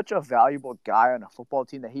he's such a valuable guy on a football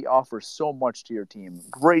team that he offers so much to your team.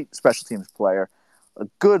 Great special teams player, a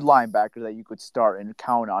good linebacker that you could start and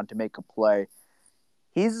count on to make a play.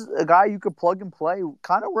 He's a guy you could plug and play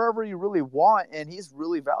kind of wherever you really want, and he's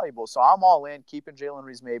really valuable. So I'm all in keeping Jalen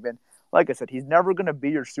Reeves-Maybin. Like I said, he's never going to be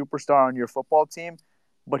your superstar on your football team,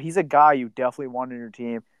 but he's a guy you definitely want on your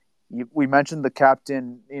team. We mentioned the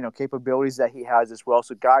captain, capabilities that he has as well.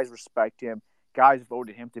 So guys respect him. Guys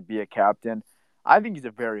voted him to be a captain. I think he's a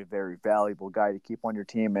very, very valuable guy to keep on your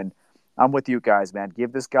team, and I'm with you guys, man.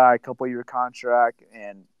 Give this guy a couple-year contract,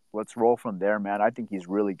 and let's roll from there, man. I think he's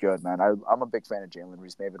really good, man. I'm a big fan of Jalen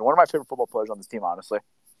Reeves-Maybin. One of my favorite football players on this team, honestly.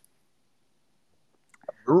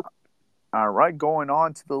 All right, going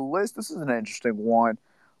on to the list. This is an interesting one.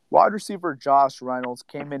 Wide receiver Josh Reynolds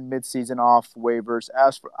came in midseason off waivers,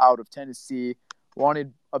 asked for out of Tennessee,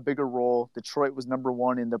 wanted a bigger role. Detroit was number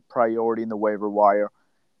 1 in the priority in the waiver wire.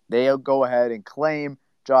 They'll go ahead and claim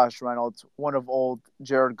Josh Reynolds, one of old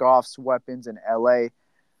Jared Goff's weapons in L.A.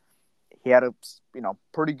 He had a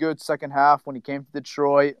pretty good second half when he came to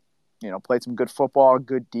Detroit. Played some good football,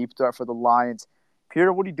 good deep threat for the Lions.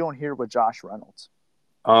 Peter, what are you doing here with Josh Reynolds?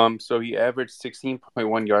 So he averaged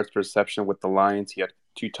 16.1 yards per reception with the Lions. He had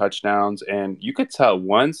 2 touchdowns, and you could tell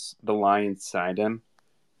once the Lions signed him,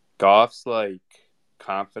 Goff's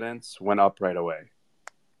confidence went up right away.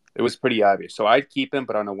 It was pretty obvious. So I'd keep him,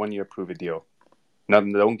 but on a 1-year prove-it deal.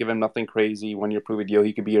 Don't give him nothing crazy. 1-year prove-it deal.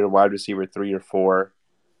 He could be your wide receiver 3 or 4.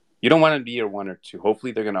 You don't want him to be your 1 or 2.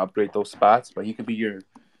 Hopefully they're going to upgrade those spots, but he could be your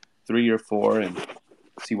 3 or 4 and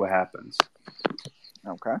see what happens.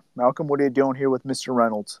 Okay. Malcolm, what are you doing here with Mr.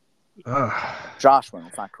 Reynolds? Josh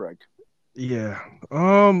Reynolds, not Craig. Yeah.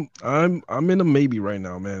 I'm in a maybe right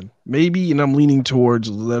now, man. Maybe, and I'm leaning towards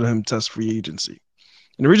letting him test free agency.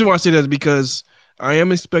 And the reason why I say that is because I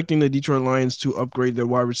am expecting the Detroit Lions to upgrade their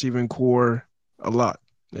wide receiving core a lot,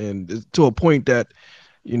 and to a point that,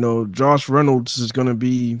 Josh Reynolds is going to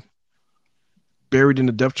be buried in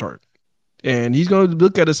the depth chart, and he's going to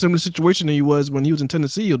look at a similar situation that he was when he was in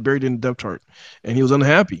Tennessee. He was buried in the depth chart, and he was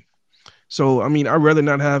unhappy. So, I'd rather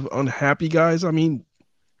not have unhappy guys. Let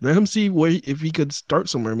him see if he could start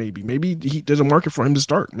somewhere. Maybe there's a market for him to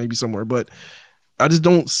start maybe somewhere, but I just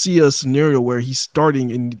don't see a scenario where he's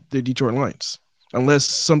starting in the Detroit Lions. Unless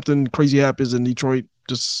something crazy happens and Detroit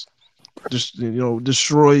just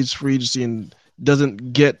destroys free agency and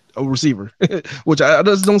doesn't get a receiver, which I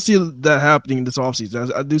just don't see that happening this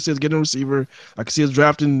offseason. I do see us getting a receiver. I can see us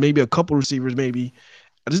drafting maybe a couple receivers, maybe.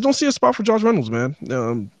 I just don't see a spot for Josh Reynolds, man.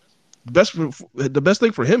 The best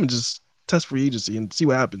thing for him is just test free agency and see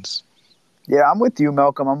what happens. Yeah, I'm with you,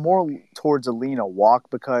 Malcolm. I'm more towards a lean a walk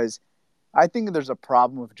because I think there's a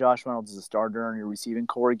problem with Josh Reynolds as a starter on your receiving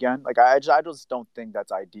core again. Like I just don't think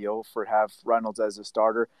that's ideal for have Reynolds as a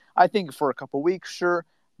starter. I think for a couple weeks, sure,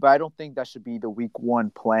 but I don't think that should be the week one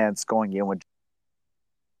plans going in with.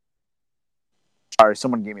 Sorry,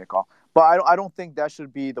 someone gave me a call, but I don't think that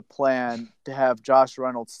should be the plan to have Josh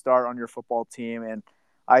Reynolds start on your football team. And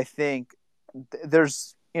I think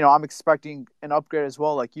there's, I'm expecting an upgrade as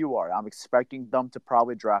well, like you are. I'm expecting them to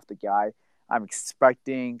probably draft a guy. I'm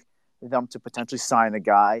expecting them to potentially sign a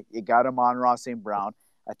guy. You got him on Ross St. Brown.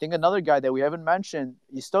 I think another guy that we haven't mentioned,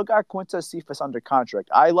 you still got Quintez Cephas under contract.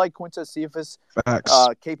 I like Quintez Cephas'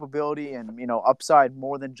 capability and, upside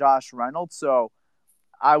more than Josh Reynolds. So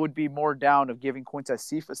I would be more down of giving Quintez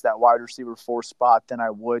Cephas that wide receiver 4 spot than I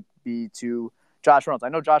would be to Josh Reynolds. I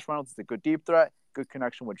know Josh Reynolds is a good deep threat, good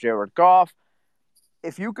connection with Jared Goff.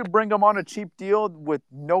 If you could bring him on a cheap deal with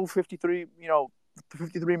no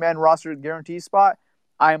 53-man roster guarantee spot,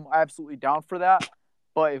 I'm absolutely down for that.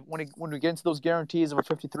 But when we get into those guarantees of a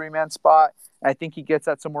 53-man spot, I think he gets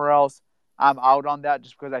that somewhere else. I'm out on that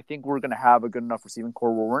just because I think we're going to have a good enough receiving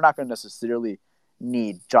core where we're not going to necessarily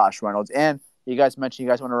need Josh Reynolds. And you guys mentioned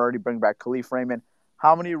you guys want to already bring back Khalif Raymond.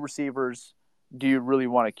 How many receivers do you really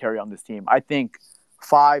want to carry on this team? I think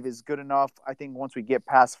 5 is good enough. I think once we get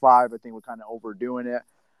past 5, I think we're kind of overdoing it.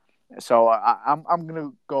 So I'm going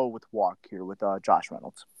to go with walk here with Josh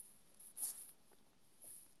Reynolds.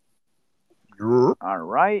 All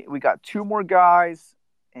right. We got 2 more guys,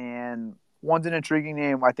 and one's an intriguing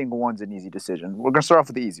name. I think one's an easy decision. We're going to start off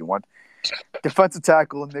with the easy one. Defensive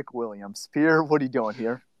tackle Nick Williams. Pierre, what are you doing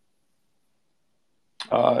here?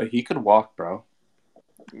 He could walk, bro.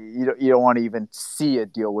 You don't want to even see a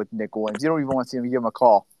deal with Nick Williams. You don't even want to see him give him a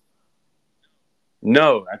call.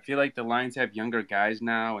 No, I feel like the Lions have younger guys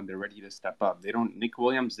now, and they're ready to step up. Nick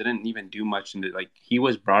Williams didn't even do much in he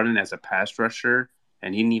was brought in as a pass rusher,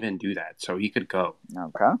 and he didn't even do that, so he could go.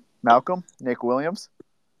 Okay, Malcolm, Nick Williams.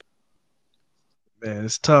 Man,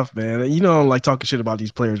 it's tough, man. I don't like talking shit about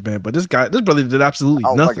these players, man. But this brother did absolutely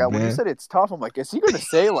nothing, my God. man. When you said it's tough, I'm like, is he going to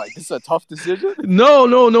say, this is a tough decision? No,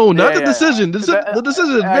 not the decision. The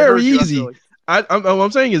decision is very easy.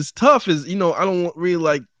 I'm saying it's tough is, I don't really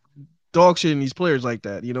like dog shitting these players like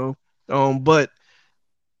that, But,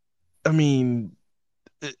 I mean,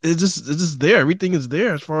 it's just there. Everything is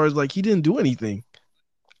there as far as, he didn't do anything.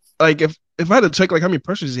 Like, if I had to check, how many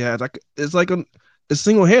pressures he has, it's like a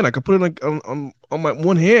single hand. I could put it on my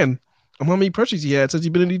one hand on how many pressures he had since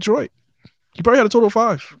he's been in Detroit. He probably had a total of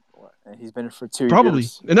 5. And he's been for 2 years. Probably.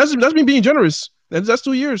 And that's me being generous. That's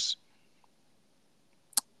 2 years.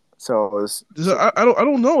 So I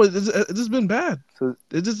don't know. It's just been bad. So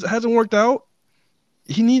it just hasn't worked out.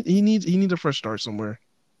 He needs a fresh start somewhere.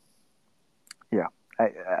 Yeah.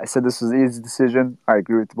 I said this was an easy decision. I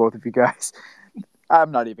agree with both of you guys. I'm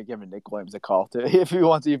not even giving Nick Williams a call if he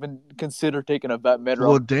wants to even consider taking a vet mid-round.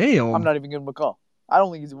 Well, damn. I'm not even giving him a call. I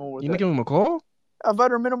don't think he's even worth it. You're not giving him a call? A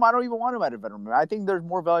veteran minimum, I don't even want him at a veteran minimum. I think there's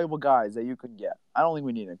more valuable guys that you could get. I don't think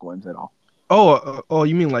we need Nick Williams at all. Oh,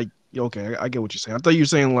 you mean okay, I get what you're saying. I thought you were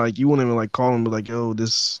saying you wouldn't even call him, but yo,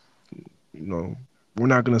 this, we're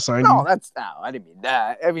not gonna sign you. No, I didn't mean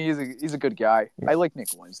that. I mean, he's a good guy. I like Nick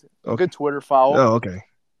Williams. Okay. Good Twitter follow. Oh, okay.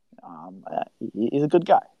 He's a good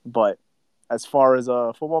guy, but as far as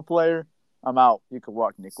a football player, I'm out. You could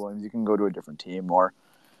walk Nick Williams. You can go to a different team or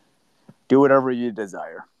do whatever you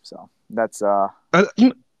desire. So that's I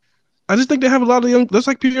just think they have a lot of young. That's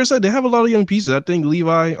like Peter said. They have a lot of young pieces. I think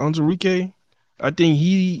Levi Onwuzurike. I think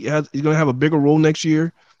he's going to have a bigger role next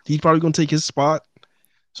year. He's probably going to take his spot.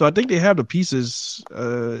 So I think they have the pieces.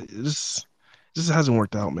 It just hasn't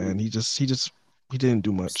worked out, man. He didn't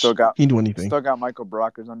do much. He didn't do anything. Still got Michael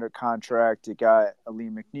Brockers under contract. You got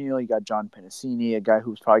Aleem McNeil. You got John Pennicini, a guy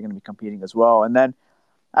who's probably going to be competing as well. And then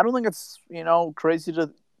I don't think it's crazy to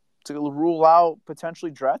rule out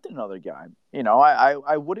potentially drafting another guy.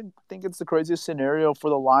 I wouldn't think it's the craziest scenario for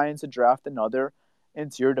the Lions to draft another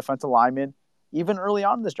interior defensive lineman even early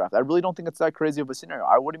on in this draft. I really don't think it's that crazy of a scenario.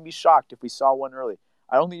 I wouldn't be shocked if we saw one early.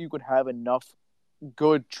 I don't think you could have enough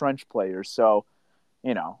good trench players. So,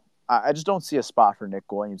 I just don't see a spot for Nick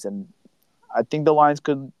Williams. And I think the Lions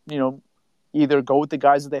could, either go with the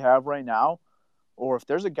guys that they have right now, or if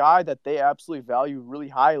there's a guy that they absolutely value really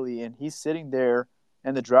highly and he's sitting there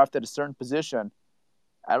in the draft at a certain position,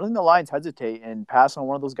 I don't think the Lions hesitate and pass on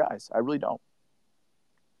one of those guys. I really don't.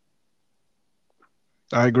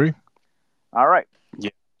 I agree. All right.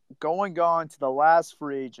 Yeah. Going on to the last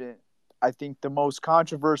free agent, I think the most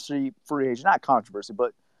controversy free agent, not controversy,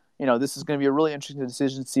 but this is going to be a really interesting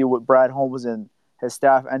decision to see what Brad Holmes and his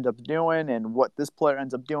staff end up doing and what this player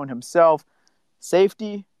ends up doing himself.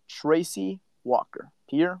 Safety, Tracy Walker.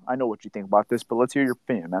 Pierre, I know what you think about this, but let's hear your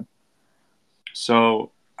opinion, man.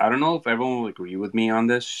 So I don't know if everyone will agree with me on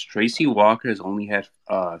this. Tracy Walker has only had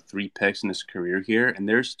 3 picks in his career here, and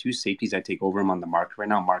there's 2 safeties that take over him on the market right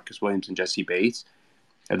now, Marcus Williams and Jesse Bates.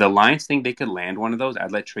 If the Lions think they could land one of those,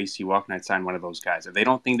 I'd let Tracy walk and I'd sign one of those guys. If they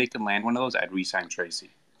don't think they could land one of those, I'd re-sign Tracy.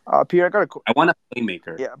 Pierre, I want a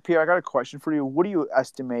playmaker. Yeah, Pierre, I got a question for you. What do you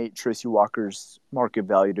estimate Tracy Walker's market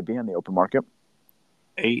value to be on the open market?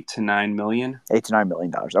 $8 to $9 million. $8 to $9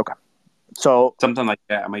 million. Okay, so something like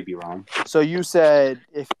that. I might be wrong. So you said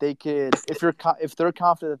if they're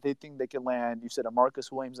confident that they think they can land, you said a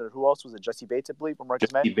Marcus Williams or who else was it? Jesse Bates, I believe, or Marcus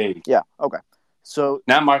Jesse May. Bates. Yeah. Okay. So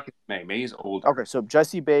not Marcus May. May's older. Okay, so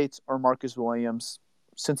Jesse Bates or Marcus Williams,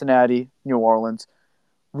 Cincinnati, New Orleans.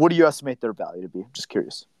 What do you estimate their value to be? Just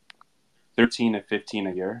curious. 13 to 15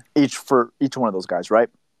 a year. Each one of those guys, right?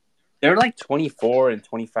 They're like 24 and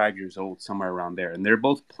 25 years old, somewhere around there. And they're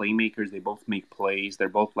both playmakers. They both make plays. They're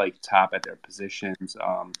both like top at their positions.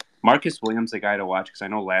 Marcus Williams, the guy to watch, because I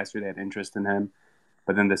know last year they had interest in him.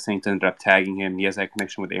 But then the Saints ended up tagging him. He has that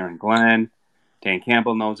connection with Aaron Glenn. Dan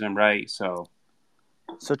Campbell knows him, right? So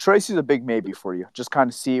Tracy's a big maybe for you. Just kind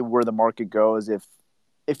of see where the market goes.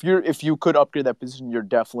 If you could upgrade that position, you're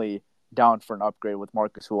definitely down for an upgrade with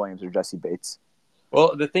Marcus Williams or Jesse Bates.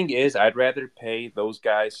 Well, the thing is, I'd rather pay those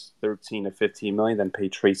guys 13 to 15 million than pay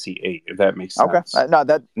Tracy 8, if that makes sense.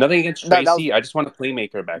 Okay. Nothing against Tracy. I just want a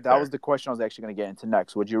playmaker back there. That was the question I was actually going to get into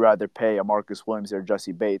next. Would you rather pay a Marcus Williams or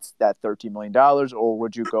Jesse Bates that $13 million, or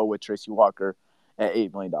would you go with Tracy Walker at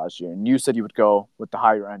 $8 million a year? And you said you would go with the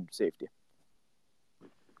higher end safety.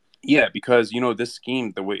 Yeah, because, this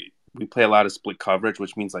scheme, the way we play a lot of split coverage,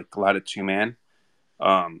 which means like a lot of 2-man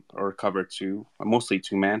or cover 2, mostly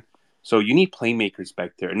 2-man. So you need playmakers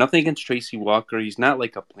back there. Nothing against Tracy Walker. He's not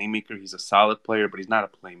like a playmaker. He's a solid player, but he's not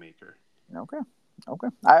a playmaker. Okay.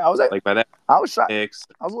 I was like by that. I was shocked. I was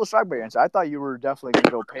a little shocked by your answer. I thought you were definitely going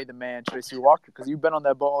to go pay the man Tracy Walker because you've been on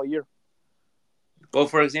that ball all year. Well,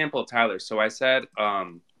 for example, Tyler. So I said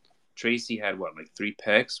Tracy had 3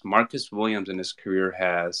 picks. Marcus Williams in his career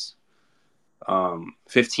has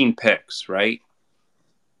 15 picks, right?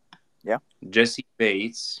 Yeah. Jesse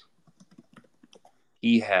Bates,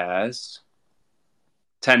 he has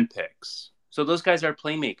 10 picks. So those guys are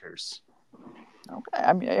playmakers. Okay.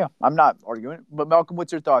 I mean, yeah, I'm not arguing. But Malcolm,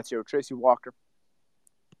 what's your thoughts here, Tracy Walker?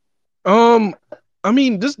 I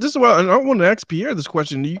mean, this is what I want to ask Pierre this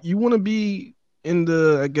question. You want to be in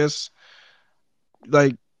the, I guess,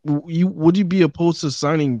 like, would you be opposed to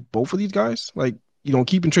signing both of these guys? Like,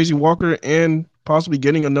 keeping Tracy Walker and possibly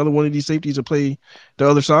getting another one of these safeties to play the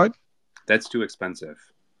other side? That's too expensive.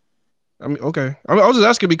 I mean, okay. I was just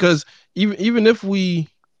asking because even if we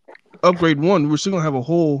upgrade one, we're still gonna have a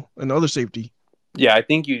hole in the other safety. Yeah, I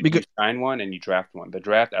think you sign one and you draft one. The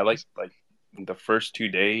draft, I like the first 2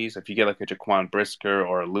 days. If you get like a Jaquan Brisker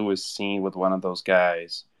or a Lewis Seen with one of those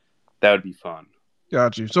guys, that would be fun.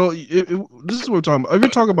 Got you. So this is what we're talking about. If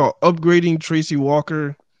you're talking about upgrading Tracy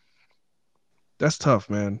Walker, that's tough,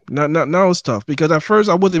 man. Now it's tough because at first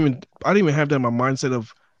I didn't even have that in my mindset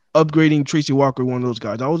of upgrading Tracy Walker, one of those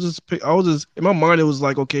guys. I was just in my mind. It was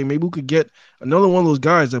like, okay, maybe we could get another one of those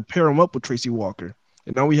guys to pair him up with Tracy Walker,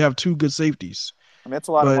 and now we have 2 good safeties. I mean, that's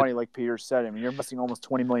a lot of money, like Peter said. I mean, you're investing almost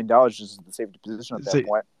 $20 million just in the safety position at that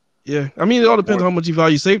point. Yeah, I mean, it all depends on how much you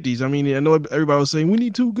value safeties. I mean, I know everybody was saying we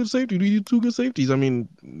need 2 good safeties. We need 2 good safeties. I mean,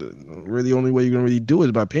 really, the only way you're gonna really do it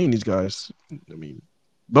is by paying these guys. I mean,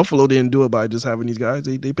 Buffalo didn't do it by just having these guys.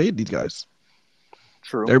 They paid these guys.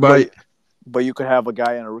 True. Everybody. But you could have a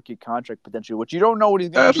guy on a rookie contract potentially, which you don't know what he's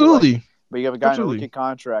going to Absolutely. be like. But you have a guy on a rookie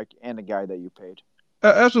contract and a guy that you paid.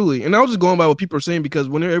 Absolutely. And I was just going by what people are saying because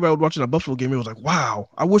when everybody was watching a Buffalo game, it was like, wow,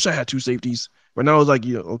 I wish I had 2 safeties. But now it's like,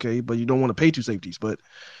 okay, but you don't want to pay 2 safeties. But,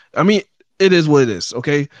 I mean, it is what it is,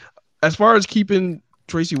 okay? As far as keeping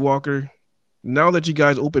Tracy Walker, now that you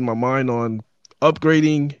guys opened my mind on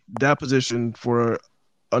upgrading that position for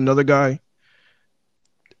another guy,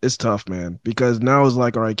 it's tough, man. Because now it's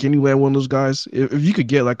like, all right, can you land one of those guys? If you could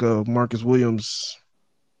get like a Marcus Williams,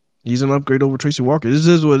 he's an upgrade over Tracy Walker. This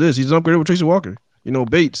is what it is. He's an upgrade over Tracy Walker.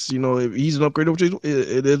 Bates, if he's an upgrade over Tracy,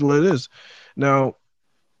 it is what it is. Now,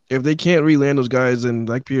 if they can't re-land those guys, and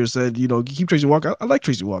like Pierre said, keep Tracy Walker. I like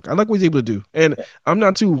Tracy Walker. I like what he's able to do. And I'm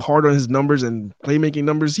not too hard on his numbers and playmaking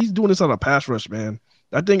numbers. He's doing this on a pass rush, man.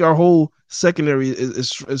 I think our whole secondary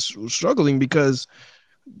is struggling because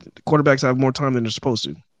quarterbacks have more time than they're supposed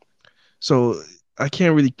to. So I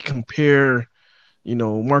can't really compare,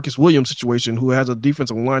 Marcus Williams' situation, who has a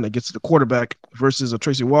defensive line that gets to the quarterback, versus a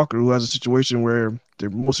Tracy Walker, who has a situation where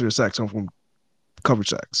most of their sacks come from coverage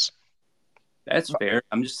sacks. That's fair.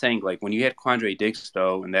 I'm just saying, like, when you had Quandre Diggs,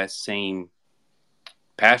 though, in that same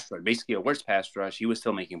pass rush, basically a worse pass rush, he was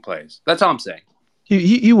still making plays. That's all I'm saying.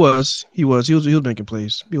 He was making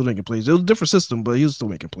plays. He was making plays. It was a different system, but he was still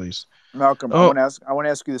making plays. Malcolm, I want to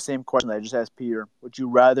ask you the same question that I just asked Peter. Would you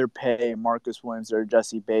rather pay Marcus Williams or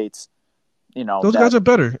Jesse Bates? Those guys are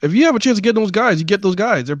better. If you have a chance to get those guys, you get those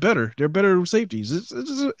guys. They're better. They're better safeties.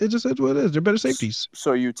 It just is what it is. They're better safeties.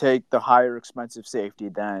 So you take the higher expensive safety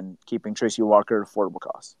than keeping Tracy Walker at affordable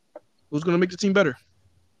cost. Who's going to make the team better?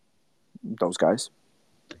 Those guys.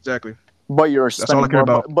 Exactly. But you're That's all I care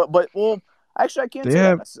about. But well, actually, I can't say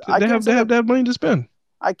that. They have that money to spend.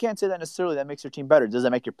 I can't say that necessarily. That makes your team better. Does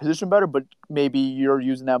that make your position better? But maybe you're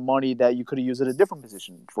using that money that you could have used at a different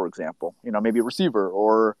position, for example. Maybe a receiver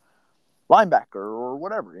or linebacker or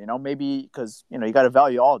whatever. Maybe because you got to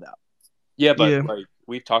value all of that. Yeah, but like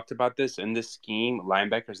we've talked about this in this scheme,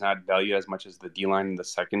 linebackers not valued as much as the D line in the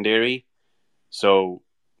secondary. So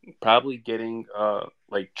probably getting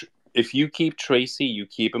if you keep Tracy, you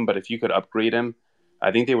keep him. But if you could upgrade him,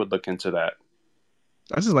 I think they would look into that.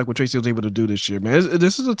 I just like what Tracy was able to do this year, man.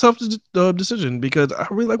 This is a tough decision because I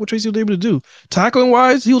really like what Tracy was able to do. Tackling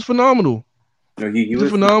wise, he was phenomenal. No, he was a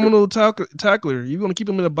phenomenal tackler. You're gonna keep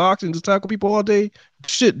him in the box and just tackle people all day?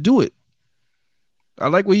 Shit, do it. I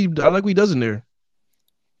like what he does in there.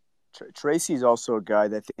 Tracy's also a guy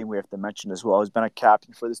that I think we have to mention as well. He's been a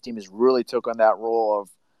captain for this team. Has really took on that role of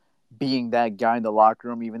being that guy in the locker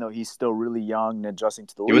room, even though he's still really young and adjusting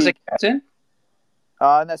to the league. He was a captain?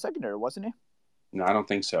 In that secondary, wasn't he? No, I don't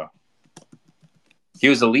think so. He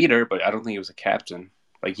was a leader, but I don't think he was a captain.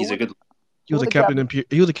 Like he's a good. He was a captain.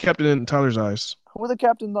 He was a captain in Tyler's eyes. Who were the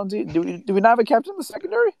captains on team? Do we not have a captain in the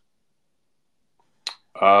secondary?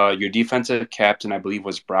 Your defensive captain, I believe,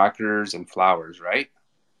 was Brockers and Flowers, right?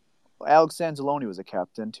 Well, Alex Anzalone was a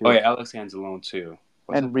captain too. Oh yeah, Alex Anzalone too.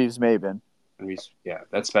 And Reeves Maben. Yeah,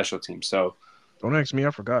 that's special team. So don't ask me.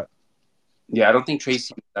 I forgot. Yeah, I don't think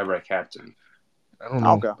Tracy was ever a captain. I don't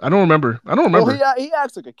know. Okay. I don't remember. Well, he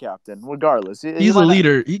acts like a captain, regardless. He's a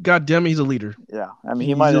leader. Goddamn, he's a leader. Yeah, I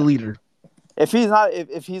mean, he's a leader. If he's not,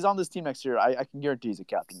 if he's on this team next year, I can guarantee he's a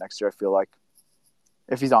captain next year. I feel like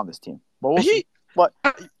if he's on this team, but we'll see. But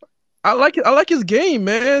I like it. I like his game,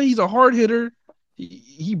 man. He's a hard hitter.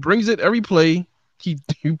 He brings it every play. He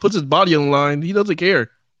puts his body on the line. He doesn't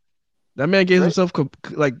care. That man gave himself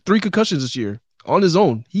like 3 concussions this year on his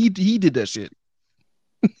own. He did that shit.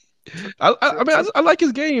 I like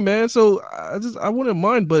his game, man. So I wouldn't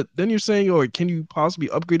mind. But then you're saying, can you possibly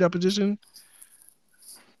upgrade that position?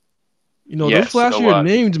 Those flashier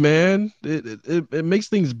names, man. It makes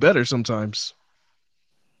things better sometimes.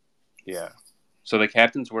 Yeah. So the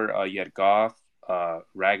captains were you had Goff,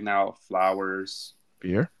 Ragnow, Flowers,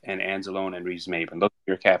 Beer, and Anzalone and Reeves Maben. Those are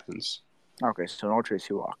your captains. Okay, so no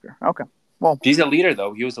Tracy Walker. Okay. Well, he's a leader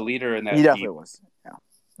though. He was a leader in that. He definitely was. Yeah.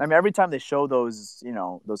 I mean, every time they show those,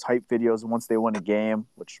 those hype videos once they win a game,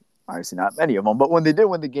 which obviously not many of them, but when they did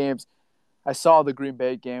win the games, I saw the Green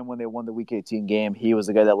Bay game when they won the Week 18 game. He was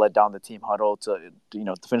the guy that led down the team huddle to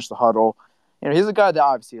finish the huddle. He's a guy that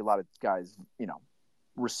obviously a lot of guys,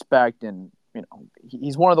 respect, and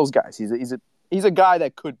he's one of those guys. He's a guy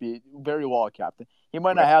that could be very well a captain. He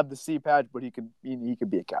might not have the C patch, but he could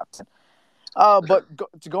be a captain. But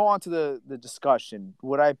to go on to the discussion,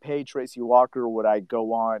 would I pay Tracy Walker? Or would I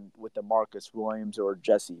go on with the Marcus Williams or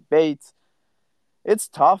Jesse Bates? It's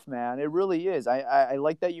tough, man. It really is. I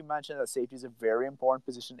like that you mentioned that safety is a very important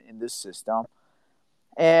position in this system.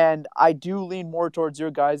 And I do lean more towards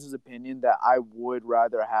your guys' opinion that I would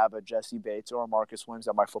rather have a Jesse Bates or a Marcus Williams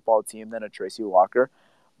on my football team than a Tracy Walker.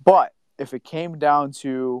 But if it came down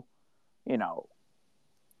to,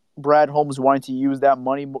 Brad Holmes wanting to use that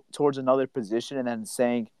money towards another position and then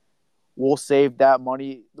saying, we'll save that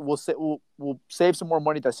money, we'll save some more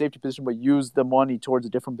money at that safety position, but use the money towards a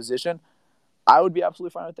different position, I would be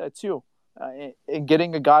absolutely fine with that too. And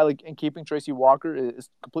getting a guy and keeping Tracy Walker is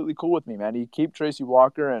completely cool with me, man. You keep Tracy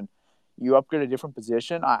Walker and you upgrade a different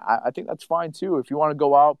position, I think that's fine too. If you want to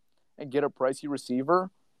go out and get a pricey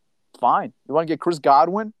receiver, fine. You want to get Chris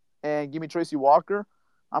Godwin and give me Tracy Walker,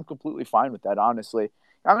 I'm completely fine with that, honestly.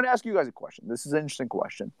 I'm going to ask you guys a question. This is an interesting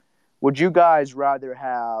question. Would you guys rather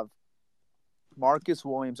have Marcus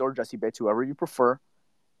Williams or Jesse Bates, whoever you prefer,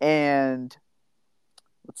 and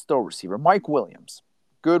let's throw a receiver, Mike Williams,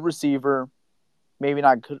 good receiver, maybe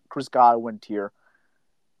not Chris Godwin tier,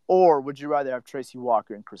 Or would you rather have Tracy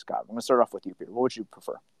Walker and Chris Godwin? I'm going to start off with you, Peter. What would you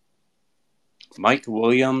prefer? Mike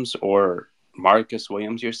Williams or Marcus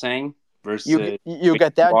Williams, you're saying? Versus you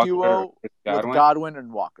get that Walker duo with Godwin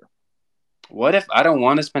and Walker. What if I don't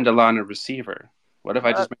want to spend a lot on a receiver? What if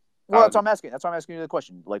I just well, that's what I'm asking. That's why I'm asking you the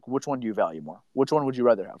question. Like, which one do you value more? Which one would you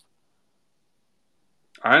rather have?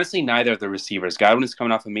 Honestly, neither of the receivers. Godwin is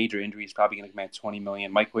coming off a major injury. He's probably going to command $20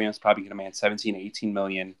 million. Mike Williams probably going to command $17-18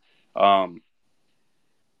 million.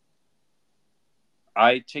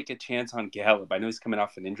 I take a chance on Gallup. I know he's coming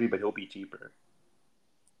off an injury, but he'll be cheaper.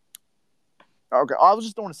 Okay, I was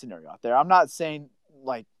just throwing a scenario out there. I'm not saying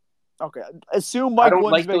like, okay, assume Mike Williams.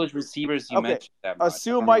 I don't like those receivers you mentioned that much.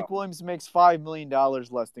 Assume Mike Williams makes $5 million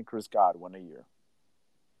less than Chris Godwin a year.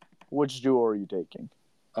 Which duo are you taking?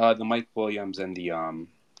 The Mike Williams and the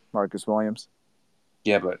Marcus Williams.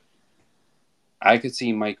 Yeah, but I could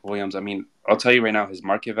see Mike Williams. I mean, I'll tell you right now, his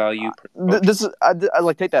market value. This is I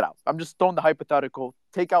like take that out. I'm just throwing the hypothetical.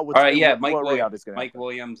 Take out what's all right. Yeah, Mike Williams. Mike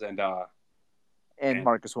Williams and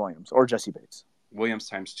Marcus Williams or Jesse Bates. Williams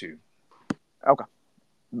times 2. Okay,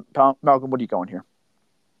 Malcolm, what are you going here?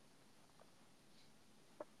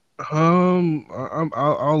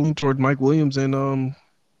 I'll lean toward Mike Williams and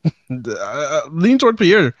lean toward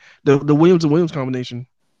Pierre. The Williams and Williams combination.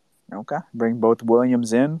 Okay, bring both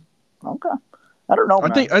Williams in. Okay. I don't know. I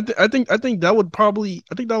think that would probably.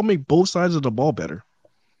 I think that would make both sides of the ball better.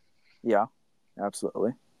 Yeah,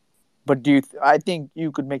 absolutely. But I think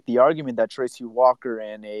you could make the argument that Tracy Walker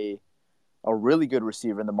and a really good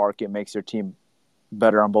receiver in the market makes your team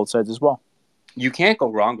better on both sides as well. You can't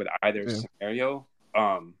go wrong with either scenario.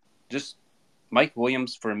 Just Mike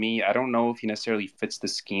Williams for me. I don't know if he necessarily fits the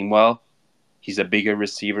scheme well. He's a bigger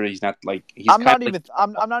receiver. He's not like he's. I'm not even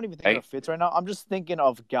thinking of fits right now. I'm just thinking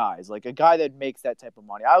of guys, like a guy that makes that type of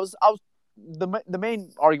money. I was the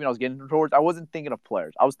main argument I was getting towards. I wasn't thinking of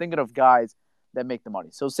players. I was thinking of guys that make the money.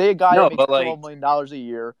 So say a guy that makes $12 million a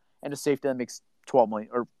year and a safety that makes $12 million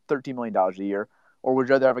or $13 million a year, or would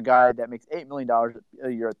you rather have a guy that makes $8 million a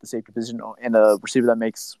year at the safety position and a receiver that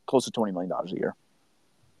makes close to $20 million a year?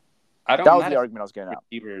 That was the argument I was getting at.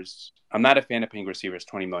 Receivers, I'm not a fan of paying receivers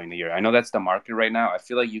 $20 million a year. I know that's the market right now. I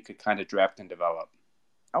feel like you could kind of draft and develop.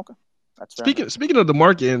 Okay, that's fair. Speaking of the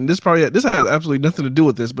market, and this has absolutely nothing to do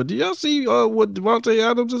with this, but do y'all see what Devontae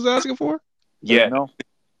Adams is asking for? Yeah, no.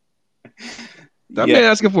 That man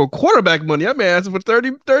asking for quarterback money. That man asking for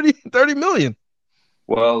 30 million.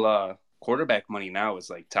 Well, quarterback money now is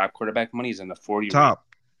like top quarterback money is in the 40. Top.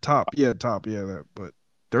 Yeah, but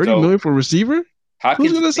 30 million for a receiver? Hop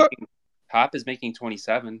is making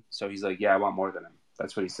 27, so he's like, yeah, I want more than him.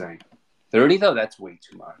 That's what he's saying. 30 though, that's way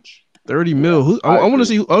too much. 30 mil. I want to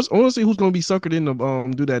see. I want to see who's going to be suckered in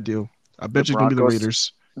to do that deal. I bet you it's going to be the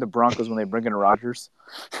Raiders. The Broncos when they bring in Rodgers.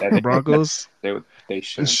 The Broncos. they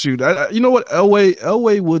should shoot. You know what?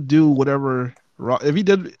 Elway would do whatever. If he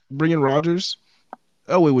did bring in Rodgers,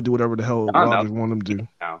 Elway would do whatever the hell Rodgers wanted him to do.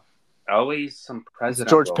 Now, Elway's some president.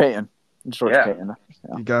 George Payton. Payton.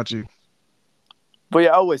 Yeah. He got you. But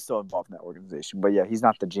yeah, Elway's still involved in that organization. But yeah, he's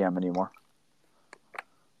not the GM anymore.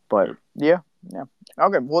 But yeah.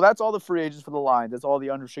 Okay, well, that's all the free agents for the Lions. That's all the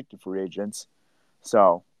unrestricted free agents.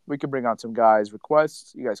 So we could bring on some guys'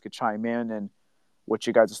 requests. You guys could chime in and what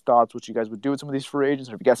you guys' thoughts, what you guys would do with some of these free agents.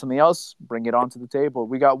 Or if you got something else, bring it onto the table.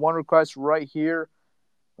 We got one request right here.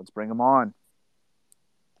 Let's bring them on.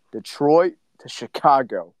 Detroit to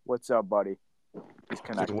Chicago. What's up, buddy? He's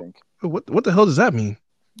connecting. What the hell does that mean?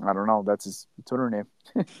 I don't know. That's his Twitter name.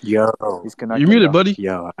 Yo. He's connecting. You're muted, buddy.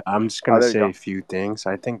 Yo, I'm just going to say a few things.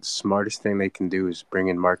 I think the smartest thing they can do is bring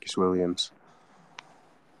in Marcus Williams.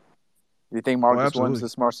 Do you think Marcus Williams is the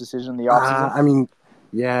smartest decision in the offseason? I mean,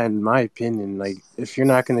 yeah, in my opinion, like, if you're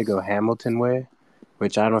not going to go Hamilton way,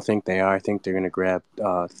 which I don't think they are, I think they're going to grab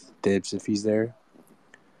Dibs if he's there.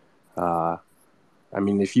 I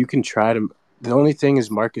mean, if you can try to – the only thing is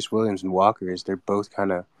Marcus Williams and Walker is they're both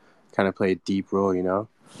kind of play a deep role, you know?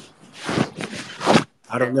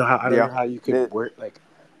 I don't know how you could work. Like,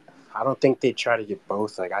 I don't think they try to get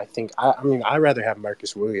both. Like, I mean, I'd rather have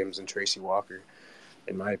Marcus Williams than Tracy Walker,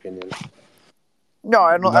 in my opinion. No,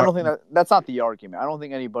 I don't think that's not the argument. I don't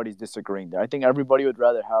think anybody's disagreeing there. I think everybody would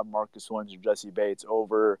rather have Marcus Williams or Jesse Bates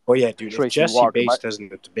over. Oh yeah, dude. Tracy if Jesse Walker. Bates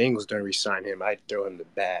doesn't, if the Bengals don't re-sign him, I'd throw him the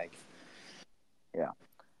bag. Yeah,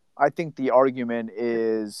 I think the argument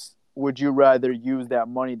is: would you rather use that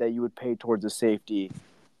money that you would pay towards a safety,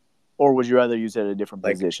 or would you rather use it at a different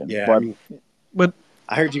position? Yeah, but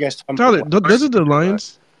I heard you guys talking Tyler, about doesn't the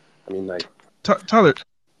Lions? I mean, like Tyler,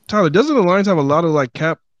 doesn't the Lions have a lot of like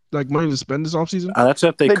cap? Like money to spend this offseason? That's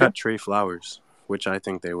if they cut Trey Flowers, which I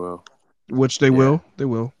think they will. Which they will. They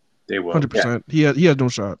will. They will. 100%. Yeah. He has no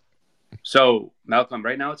shot. So, Malcolm,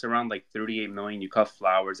 right now it's around like 38 million. You cut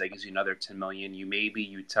Flowers, that gives you another 10 million.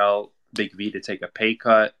 You tell Big V to take a pay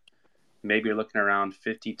cut. Maybe you're looking around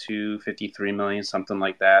 52, 53 million, something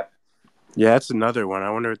like that. Yeah, that's another one. I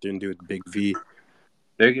wonder what they're going to do with Big V.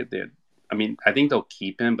 I mean, I think they'll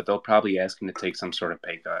keep him, but they'll probably ask him to take some sort of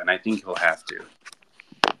pay cut, and I think he'll have to.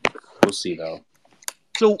 We'll see, though.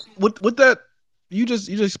 So with that, you just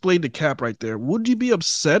explained the cap right there. Would you be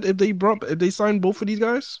upset if they signed both of these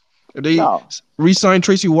guys? If they re-signed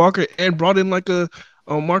Tracy Walker and brought in like a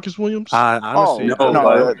Marcus Williams? Honestly, no,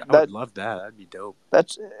 I would love that. That'd be dope.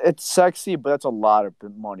 It's sexy, but that's a lot of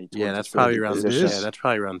money. Yeah, that's probably around. That's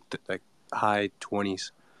probably around like high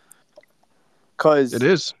 20s. Because it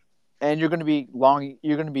is, and you're going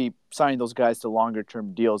to be signing those guys to longer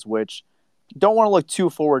term deals, which don't want to look too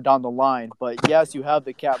forward down the line. But yes, you have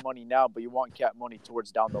the cap money now, but you want cap money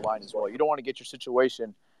towards down the line as well. You don't want to get your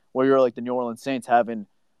situation where you're like the New Orleans Saints having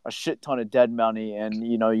a shit ton of dead money and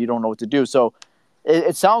you don't know what to do. So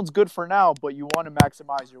it sounds good for now, but you want to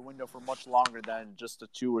maximize your window for much longer than just a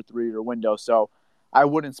 2 or 3 year window. So I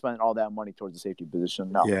wouldn't spend all that money towards the safety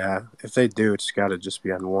position. No. Yeah, if they do, it's got to just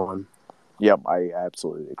be on one. Yep, I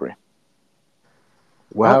absolutely agree.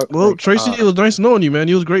 Well, Tracy, it was nice knowing you, man.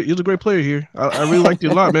 You was great. You was a great player here. I really liked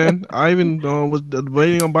you a lot, man. I even was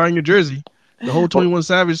debating on buying your jersey. The whole 21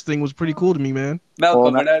 Savage thing was pretty cool to me, man.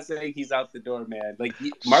 Malcolm, we're not saying he's out the door, man. Like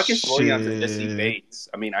Marcus Williams and Jesse Bates.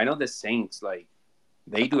 I mean, I know the Saints, like,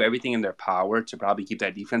 they do everything in their power to probably keep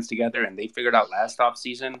that defense together, and they figured out last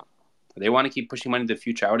offseason they want to keep pushing money to the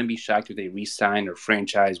future. I wouldn't be shocked if they re-sign or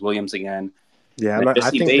franchise Williams again. Yeah, I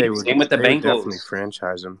think they would. Same with the Bengals. Definitely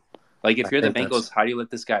franchise him. Like, if you're the Bengals, how do you let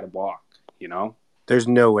this guy walk? There's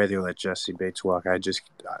no way they'll let Jesse Bates walk.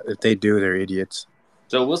 If they do, they're idiots.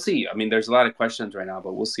 So we'll see. I mean, there's a lot of questions right now,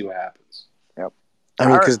 but we'll see what happens. Yep. I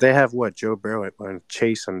mean, because they have Joe Burrow on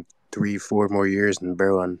Chase on 3-4 more years, and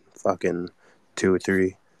Burrow on fucking 2 or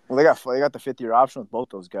 3. Well, they got the 5th-year option with both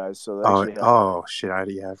those guys. So shit! I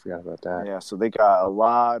forgot about that. Yeah, so they got a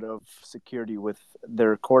lot of security with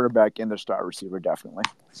their quarterback and their star receiver, definitely.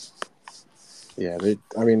 Yeah,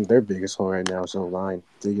 their biggest hole right now is O-line.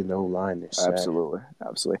 They get no line. Absolutely.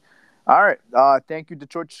 All right. Thank you,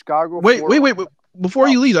 Detroit, Chicago. Wait. Before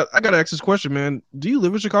you leave, I gotta ask this question, man. Do you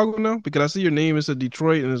live in Chicago now? Because I see your name. It's at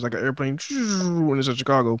Detroit, and it's like an airplane when it's at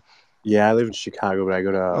Chicago. Yeah, I live in Chicago, but I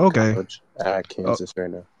go to college at Kansas right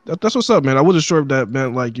now. That's what's up, man. I wasn't sure if that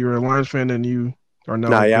meant like you're a Lions fan and you are now.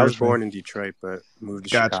 No, I was born in Detroit, but moved to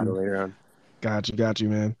Chicago later on. Got you,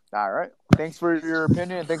 man. All right. Thanks for your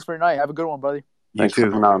opinion and thanks for your night. Have a good one, buddy. Thanks for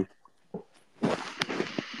coming on.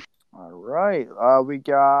 All right. We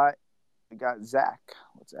got Zach.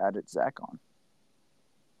 Let's add Zach on.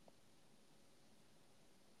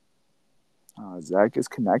 Zach is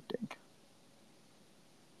connecting.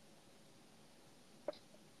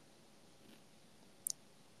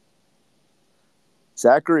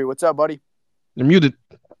 Zachary, what's up, buddy? You're muted.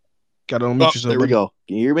 Gotta unmute yourself. There we go.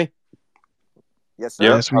 Can you hear me? Yes, sir.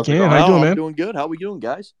 Yes, we can. How you doing, man? I'm doing good. How we doing,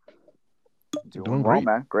 guys? Doing well,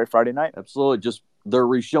 man. Great Friday night. Absolutely. Just they're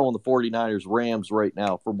re-showing the 49ers Rams right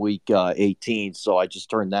now from week 18, so I just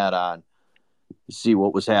turned that on to see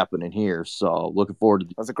what was happening here. So looking forward to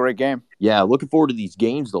That's a great game. Yeah, looking forward to these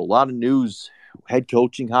games though. A lot of news, head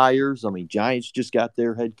coaching hires. I mean, Giants just got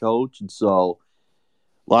their head coach, and so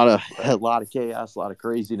a lot of chaos, a lot of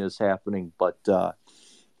craziness happening. But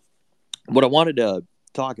what I wanted to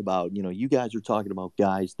talk about, you guys are talking about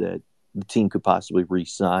guys that the team could possibly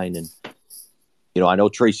re-sign, and I know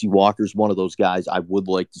Tracy Walker's one of those guys I would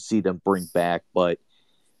like to see them bring back. But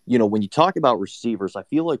when you talk about receivers, I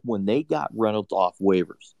feel like when they got Reynolds off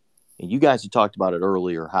waivers, and you guys had talked about it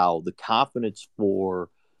earlier, how the confidence for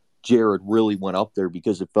Jared really went up there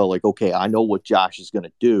because it felt like, okay, I know what Josh is going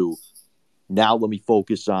to do. Now let me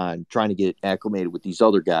focus on trying to get acclimated with these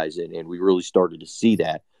other guys, and we really started to see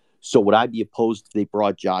that. So would I be opposed if they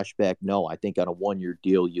brought Josh back? No, I think on a 1-year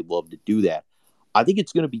deal, you'd love to do that. I think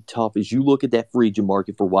it's going to be tough as you look at that free agent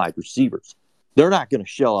market for wide receivers. They're not going to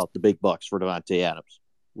shell out the big bucks for Devontae Adams.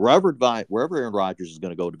 Wherever Aaron Rodgers is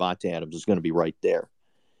going to go, Devontae Adams is going to be right there.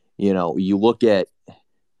 You look at,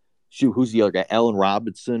 who's the other guy? Allen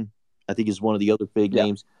Robinson, I think, is one of the other big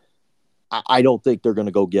names. I don't think they're going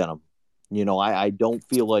to go get him. I don't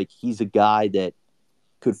feel like he's a guy that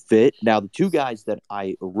could fit. Now, the two guys that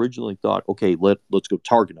I originally thought, okay, let's go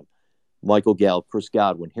target them, Michael Gallup, Chris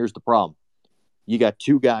Godwin. Here's the problem. You got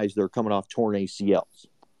two guys that are coming off torn ACLs.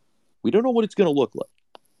 We don't know what it's going to look like.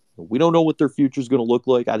 We don't know what their future is going to look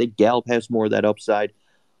like. I think Gallup has more of that upside.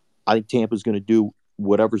 I think Tampa's going to do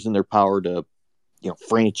whatever's in their power to,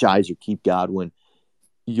 franchise or keep Godwin.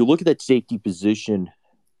 you look at that safety position,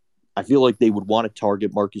 I feel like they would want to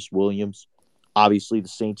target Marcus Williams. Obviously, the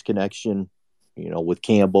Saints connection, with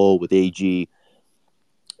Campbell, with AG,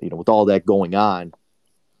 with all that going on,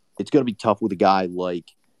 it's going to be tough with a guy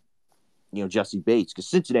like, Jesse Bates, because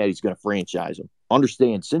Cincinnati's going to franchise him.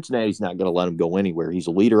 Understand, Cincinnati's not going to let him go anywhere. He's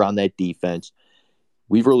a leader on that defense.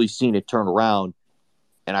 We've really seen it turn around,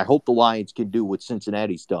 and I hope the Lions can do what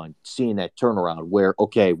Cincinnati's done, seeing that turnaround where,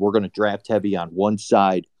 okay, we're going to draft heavy on one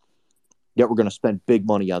side, yet we're going to spend big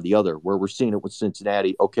money on the other, where we're seeing it with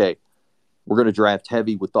Cincinnati. Okay, we're going to draft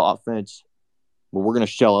heavy with the offense, but we're going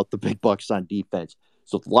to shell out the big bucks on defense.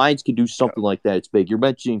 So if the Lions can do something like that, it's big. You're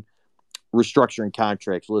mentioning restructuring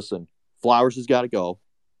contracts. Listen, Flowers has got to go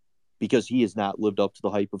because he has not lived up to the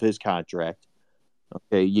hype of his contract.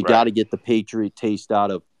 Okay, you got to get the Patriot taste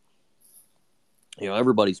out of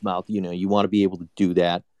everybody's mouth. You want to be able to do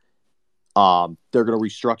that. They're going to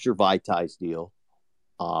restructure Vitai's deal.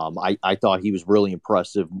 I thought he was really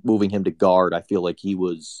impressive. Moving him to guard, I feel like he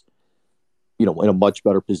was, in a much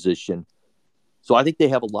better position. So I think they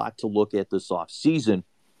have a lot to look at this offseason,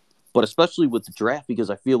 but especially with the draft, because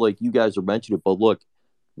I feel like you guys are mentioning it. But look,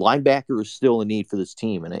 linebacker is still a need for this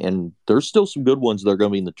team, and there's still some good ones that are going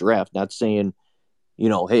to be in the draft. Not saying,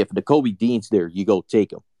 hey, if Nakobe Dean's there, you go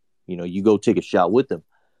take him. You go take a shot with him.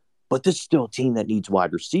 But this is still a team that needs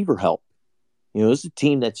wide receiver help. This is a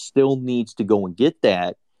team that still needs to go and get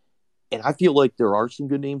that. And I feel like there are some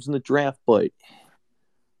good names in the draft, but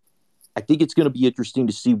I think it's going to be interesting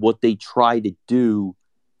to see what they try to do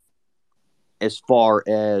as far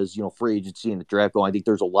as, free agency and the draft go. I think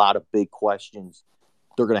there's a lot of big questions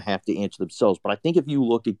they're going to have to answer themselves. But I think if you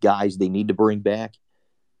look at guys they need to bring back,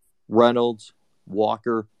 Reynolds,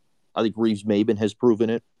 Walker, I think Reeves-Maben has proven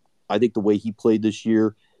it. I think the way he played this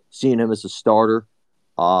year, seeing him as a starter,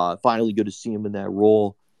 finally good to see him in that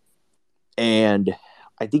role. And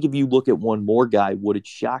I think if you look at one more guy, would it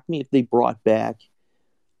shock me if they brought back,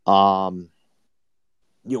 a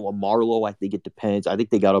Marlowe? I think it depends. I think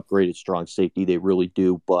they got upgraded strong safety. They really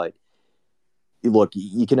do. But look,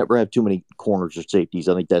 you can never have too many corners or safeties.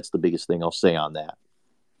 I think that's the biggest thing I'll say on that.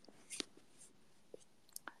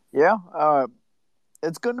 Yeah,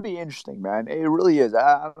 it's going to be interesting, man. It really is.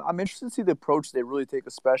 I'm interested to see the approach they really take,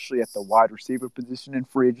 especially at the wide receiver position in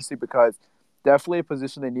free agency, because definitely a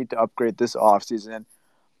position they need to upgrade this offseason.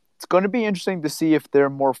 It's going to be interesting to see if they're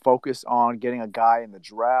more focused on getting a guy in the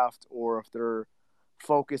draft or if they're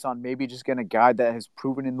focused on maybe just getting a guy that has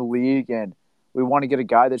proven in the league, and we want to get a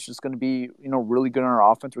guy that's just going to be, really good on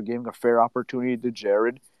our offense. We're giving a fair opportunity to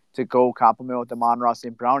Jared to go complement with Amon-Ra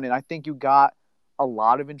St. Brown, and I think you got a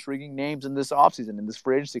lot of intriguing names in this offseason, in this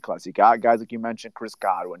free agency class. You got guys like you mentioned, Chris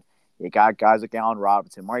Godwin. You got guys like Allen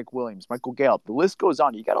Robinson, Mike Williams, Michael Gallup. The list goes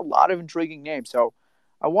on. You got a lot of intriguing names. So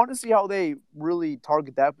I want to see how they really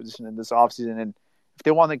target that position in this offseason, and if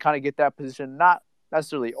they want to kind of get that position not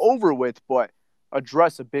necessarily over with, but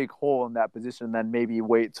address a big hole in that position, and then maybe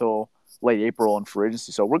wait till late April in free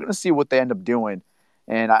agency. So we're going to see what they end up doing.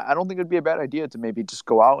 And I don't think it'd be a bad idea to maybe just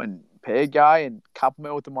go out and pay a guy and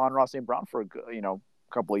compliment with Amon-Ra St. Brown for a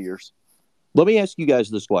couple of years. Let me ask you guys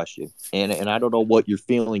this question, and I don't know what your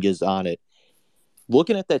feeling is on it.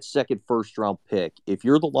 Looking at that second first-round pick, if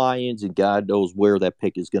you're the Lions and God knows where that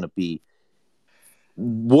pick is going to be,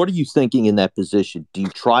 what are you thinking in that position? Do you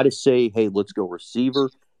try to say, hey, let's go receiver?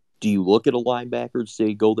 Do you look at a linebacker and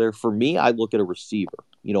say go there? For me, I look at a receiver.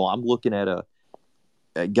 I'm looking at a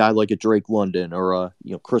guy like a Drake London or a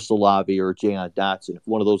Chris Olave or a Jayon Dotson. If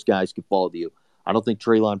one of those guys could fall to you, I don't think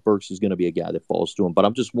Treylon Burks is going to be a guy that falls to him. But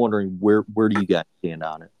I'm just wondering where do you guys stand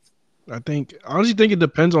on it? I honestly think it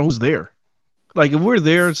depends on who's there. Like if we're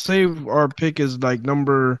there, say our pick is like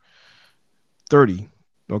number 30,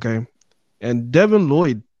 okay, and Devin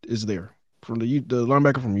Lloyd is there from the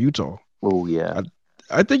linebacker from Utah. Oh yeah.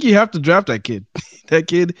 I think you have to draft that kid. That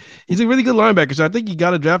kid, he's a really good linebacker, so I think you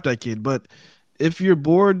got to draft that kid. But if you're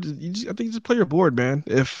bored, I think you just play your board, man.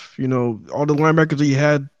 If all the linebackers that you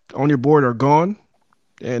had on your board are gone,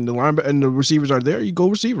 and the receivers are there, you go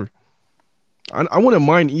receiver. I wouldn't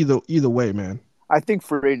mind either way, man. I think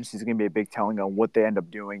free agency is going to be a big telling on what they end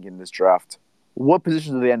up doing in this draft. What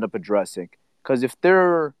positions do they end up addressing? Because if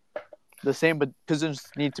they're the same, but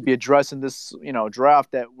positions need to be addressed in this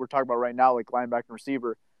draft that we're talking about right now, like linebacker and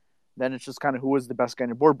receiver, then it's just kind of who is the best guy on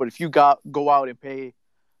your board. But if you go out and pay,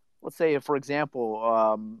 let's say, for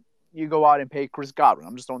example, you go out and pay Chris Godwin.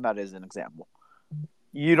 I'm just throwing that as an example.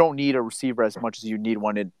 You don't need a receiver as much as you need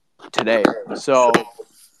one today. So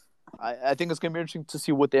I think it's going to be interesting to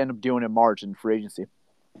see what they end up doing in March in free agency.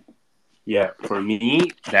 Yeah, for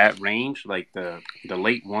me, that range, like the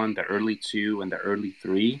late 1, the early 2, and the early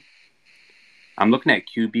 3, I'm looking at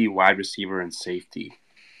QB, wide receiver, and safety.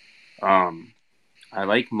 I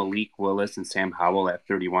like Malik Willis and Sam Howell at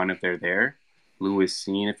 31 if they're there. Lewis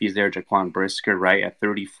Seen if he's there. Jaquan Brisker, right, at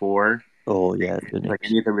 34. Oh, yeah. Like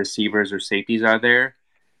any of the receivers or safeties are there.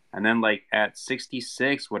 And then, like, at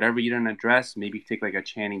 66, whatever you didn't address, maybe take, like, a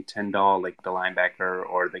Channing Tindall, like, the linebacker,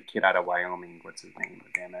 or the kid out of Wyoming. What's his name?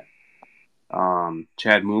 Damn it.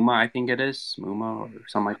 Chad Muma, I think it is. Muma or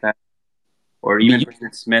something like that. Or even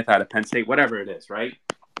Brandon Smith out of Penn State. Whatever it is, right?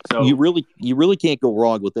 So you really can't go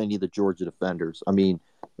wrong with any of the Georgia defenders. I mean,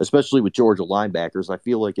 especially with Georgia linebackers. I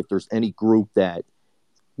feel like if there's any group that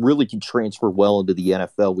really can transfer well into the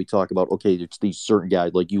NFL, we talk about, okay, it's these certain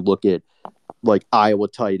guys. Like you look at like Iowa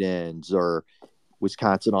tight ends or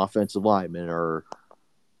Wisconsin offensive linemen, or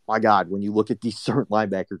my God, when you look at these certain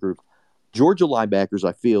linebacker groups, Georgia linebackers,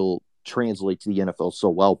 I feel, translate to the NFL so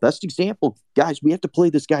well. Best example, guys, we have to play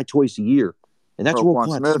this guy twice a year, and that's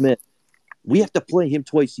Roquan Smith. We have to play him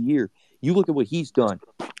twice a year. You look at what he's done.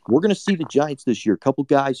 We're going to see the Giants this year. A couple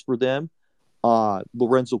guys for them.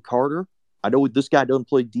 Lorenzo Carter. I know this guy doesn't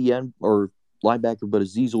play DN or linebacker, but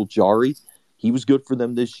Azeez Ojari, he was good for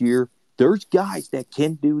them this year. There's guys that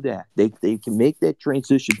can do that. They can make that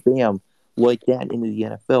transition, bam, like that into the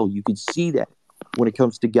NFL. You can see that when it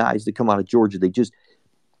comes to guys that come out of Georgia.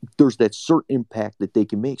 There's that certain impact that they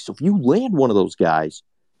can make. So if you land one of those guys,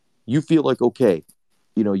 you feel like, okay,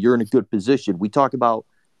 you're in a good position. We talk about,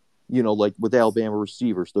 like with Alabama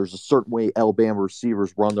receivers, there's a certain way Alabama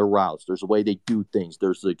receivers run their routes. There's a way they do things.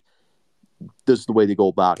 There's like, this is the way they go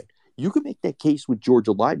about it. You can make that case with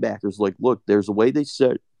Georgia linebackers. Like, look, there's a way they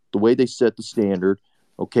set the standard.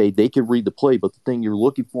 Okay, they can read the play, but the thing you're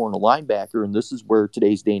looking for in a linebacker, and this is where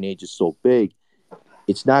today's day and age is so big,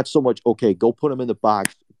 it's not so much, okay, go put them in the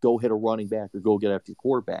box, go hit a running back, or go get after your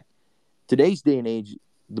quarterback. Today's day and age,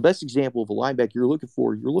 the best example of a linebacker you're looking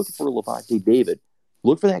for Levante David.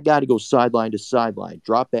 Look for that guy to go sideline to sideline,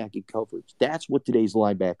 drop back in coverage. That's what today's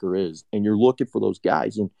linebacker is, and you're looking for those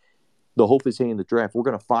guys. And the hope is, hey, in the draft, we're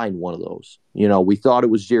going to find one of those. We thought it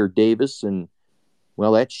was Jared Davis, and,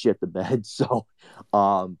 well, that's shit the bed. So,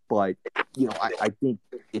 but, I think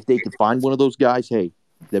if they could find one of those guys, hey,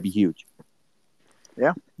 that'd be huge.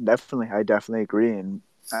 Yeah, definitely. I definitely agree. And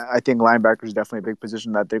I think linebacker is definitely a big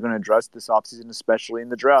position that they're going to address this offseason, especially in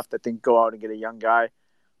the draft. I think go out and get a young guy,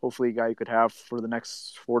 hopefully a guy you could have for the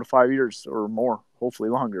next 4 to 5 years or more, hopefully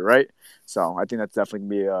longer, right? So I think that's definitely going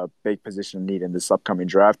to be a big position of need in this upcoming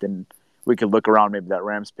draft. And we could look around maybe that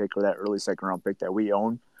Rams pick or that early second-round pick that we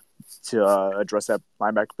own to address that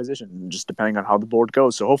linebacker position, just depending on how the board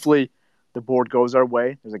goes. So hopefully the board goes our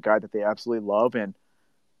way. There's a guy that they absolutely love and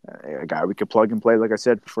a guy we could plug and play, like I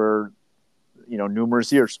said, for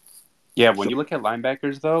numerous years. Yeah, when you look at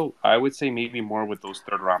linebackers, though, I would say maybe more with those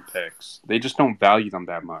third-round picks. They just don't value them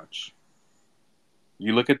that much.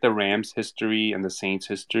 You look at the Rams' history and the Saints'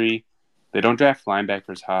 history, they don't draft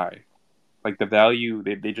linebackers high. Like, the value,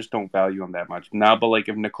 they just don't value them that much. Now, but, like,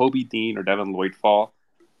 if Nakobe Dean or Devin Lloyd fall,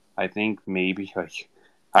 I think maybe, like,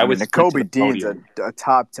 I would... Nakobe Dean's a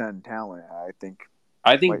top 10 talent, I think.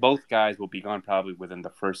 I think both guys will be gone probably within the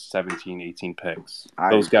first 17, 18 picks.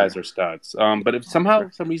 Those guys are studs. But if somehow,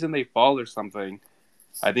 for some reason they fall or something,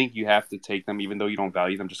 I think you have to take them even though you don't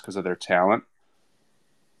value them just because of their talent.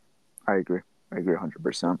 I agree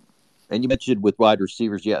 100%. And you mentioned with wide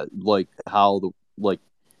receivers, yeah, like how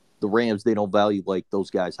the Rams, they don't value like those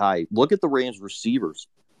guys high. Look at the Rams receivers.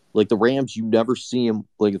 Like the Rams, you never see them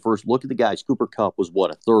like the first. Look at the guys. Cooper Kupp was a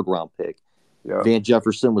 3rd-round pick. Yeah. Van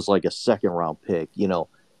Jefferson was like a 2nd-round pick.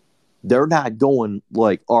 They're not going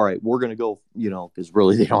like, all right, we're going to go, because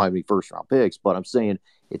really they don't have any 1st-round picks. But I'm saying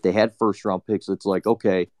if they had 1st-round picks, it's like,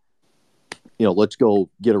 okay, let's go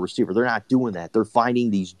get a receiver. They're not doing that. They're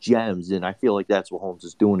finding these gems. And I feel like that's what Holmes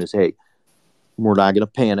is doing is, hey, we're not going to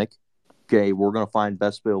panic. Okay, we're going to find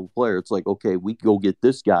best available player. It's like, okay, we can go get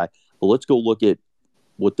this guy, but let's go look at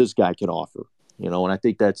what this guy can offer. And I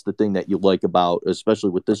think that's the thing that you like about, especially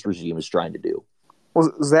what this regime is trying to do.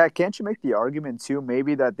 Well, Zach, can't you make the argument, too,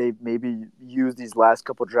 maybe that they've maybe used these last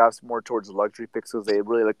couple of drafts more towards luxury picks because they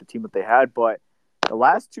really like the team that they had, but the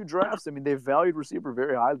last 2 drafts, I mean, they valued receiver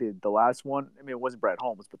very highly. The last one, I mean, it wasn't Brett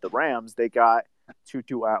Holmes, but the Rams, they got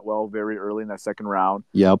Tutu Atwell very early in that 2nd round.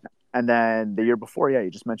 Yep. And then the year before, you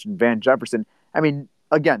just mentioned Van Jefferson. I mean,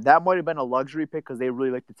 again, that might have been a luxury pick because they really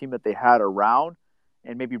liked the team that they had around.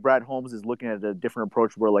 And maybe Brad Holmes is looking at a different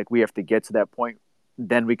approach where, like, we have to get to that point.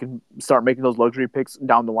 Then we can start making those luxury picks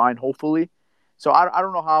down the line, hopefully. So I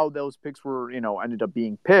don't know how those picks were, ended up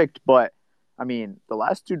being picked. But, I mean, the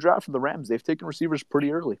last 2 drafts for the Rams, they've taken receivers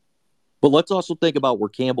pretty early. But let's also think about where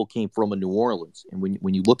Campbell came from in New Orleans. And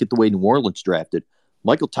when you look at the way New Orleans drafted,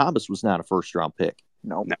 Michael Thomas was not a first-round pick.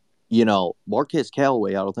 No. Marquez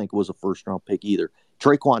Callaway, I don't think was a first-round pick either.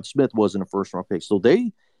 Traquan Smith wasn't a first-round pick. So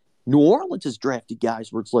New Orleans has drafted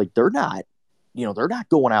guys where it's like they're not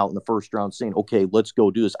going out in the first round saying, okay, let's go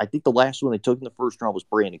do this. I think the last one they took in the first round was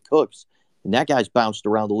Brandon Cooks, and that guy's bounced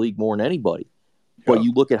around the league more than anybody. But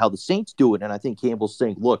you look at how the Saints do it, and I think Campbell's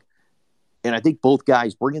saying, look, and I think both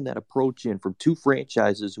guys bringing that approach in from two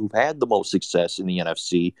franchises who've had the most success in the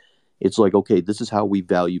NFC, it's like, okay, this is how we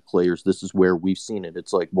value players. This is where we've seen it.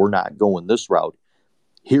 It's like, we're not going this route.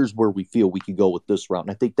 Here's where we feel we can go with this route.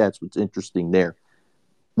 And I think that's what's interesting there.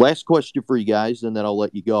 Last question for you guys, and then I'll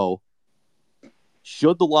let you go.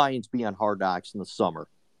 Should the Lions be on Hard Knocks in the summer?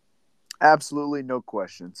 Absolutely no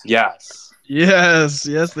questions. Yes. Yes,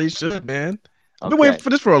 they should, man. I've been waiting for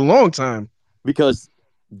this for a long time. Because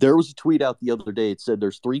there was a tweet out the other day. It said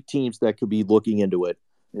there's 3 teams that could be looking into it.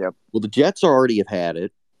 Yep. Well, the Jets already have had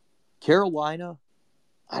it. Carolina,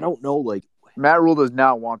 I don't know. Like, Matt Rule does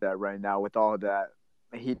not want that right now with all of that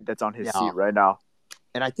heat that's on his seat right now.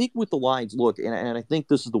 And I think with the Lions, look, and I think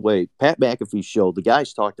this is the way Pat McAfee's show, the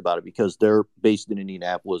guys talked about it because they're based in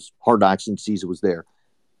Indianapolis. Hard Knocks and season was there.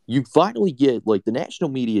 You finally get, like, the national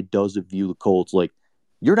media doesn't view the Colts like,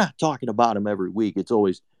 you're not talking about them every week. It's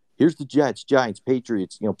always, here's the Jets, Giants,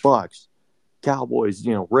 Patriots, Bucks, Cowboys,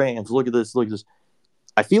 Rams. Look at this, look at this.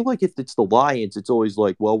 I feel like if it's the Lions, it's always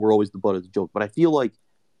like, well, we're always the butt of the joke. But I feel like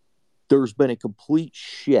there's been a complete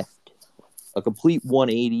shift, a complete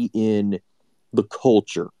 180 in the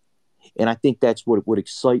culture. And I think that's what would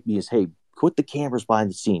excite me is, hey, put the cameras behind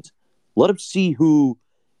the scenes. Let them see who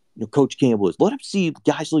Coach Campbell is. Let them see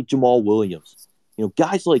guys like Jamal Williams,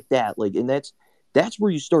 guys like that. Like, and that's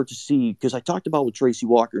where you start to see, because I talked about with Tracy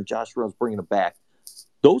Walker and Josh Reynolds bringing them back.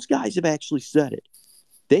 Those guys have actually said it.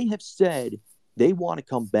 They have said they want to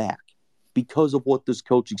come back because of what this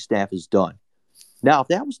coaching staff has done. Now, if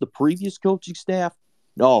that was the previous coaching staff,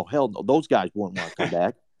 no, hell no, those guys wouldn't want to come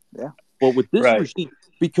back. Yeah. But with this regime,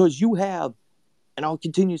 because you have, and I'll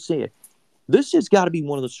continue to say it, this has got to be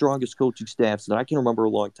one of the strongest coaching staffs that I can remember a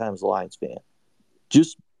long time as a Lions fan.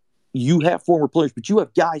 Just, you have former players, but you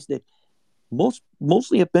have guys that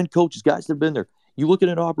mostly have been coaches, guys that have been there. You look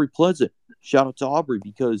at Aubrey Pleasant. Shout out to Aubrey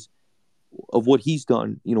because of what he's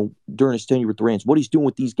done, during his tenure with the Rams, what he's doing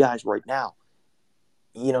with these guys right now.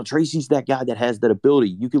 Tracy's that guy that has that ability.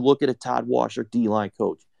 You could look at a Todd Washer D-line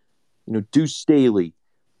coach, Deuce Staley,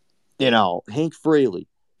 Hank Fraley,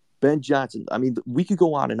 Ben Johnson. I mean, we could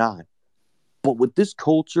go on and on. But with this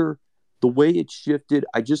culture, the way it's shifted,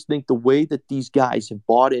 I just think the way that these guys have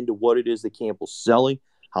bought into what it is that Campbell's selling,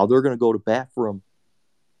 how they're going to go to bat for him,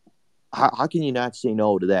 how can you not say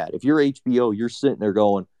no to that? If you're HBO, you're sitting there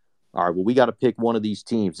going, all right, well, we got to pick one of these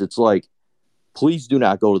teams. It's like, please do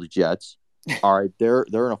not go to the Jets. All right, they're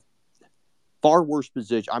in a far worse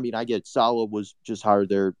position. I mean, I get Salah was just hired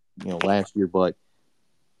there, last year, but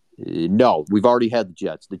no, we've already had the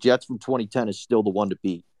Jets. The Jets from 2010 is still the one to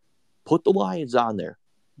beat. Put the Lions on there.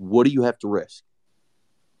 What do you have to risk?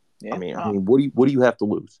 Yeah, I mean, what do you have to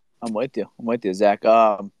lose? I'm with you, Zach.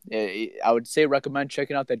 I would say recommend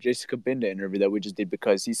checking out that Jason Kabinda interview that we just did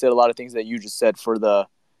because he said a lot of things that you just said for the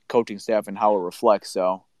coaching staff and how it reflects.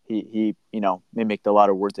 So he mimicked a lot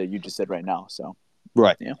of words that you just said right now. So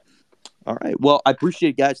right, yeah. All right. Well, I appreciate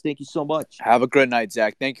it, guys. Thank you so much. Have a good night,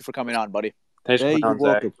 Zach. Thank you for coming on, buddy. Thanks for you're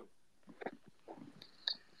welcome.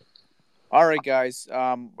 All right, guys.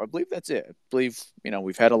 I believe that's it. I believe,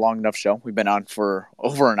 we've had a long enough show. We've been on for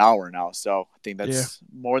over an hour now. So I think that's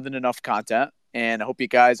more than enough content. And I hope you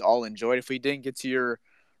guys all enjoyed. If we didn't get to your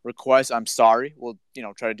request, I'm sorry. We'll,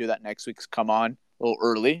 try to do that next week. Come on a little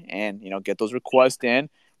early and, get those requests in.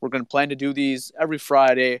 We're going to plan to do these every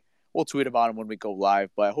Friday. We'll tweet about them when we go live.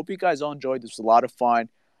 But I hope you guys all enjoyed. This was a lot of fun.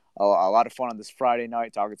 A lot of fun on this Friday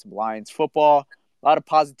night, talking some Lions football. A lot of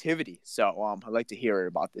positivity. So I'd like to hear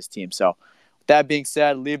about this team. So with that being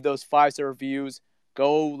said, leave those 5-star reviews.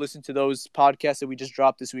 Go listen to those podcasts that we just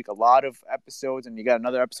dropped this week. A lot of episodes, and you got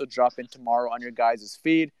another episode dropping tomorrow on your guys'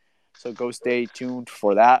 feed. So go stay tuned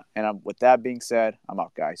for that. And with that being said, I'm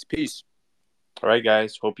out, guys. Peace. All right,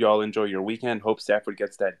 guys. Hope you all enjoy your weekend. Hope Stafford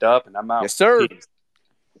gets that dub, and I'm out. Yes, sir. Peace.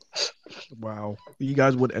 Wow, you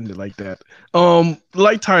guys would end it like that.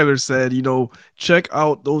 Like Tyler said, check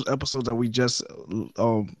out those episodes that we just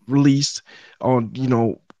released on,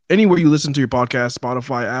 anywhere you listen to your podcast,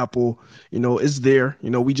 Spotify, Apple, it's there.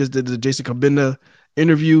 We just did the Jason Kabinda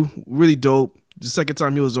interview, really dope. The second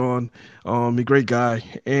time he was on, a great guy.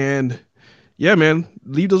 And yeah, man,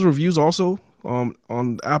 leave those reviews also on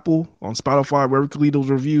Apple, on Spotify, wherever you can leave those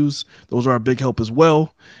reviews. Those are a big help as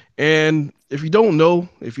well. And if you don't know,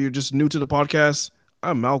 if you're just new to the podcast,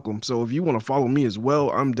 I'm Malcolm. So if you want to follow me as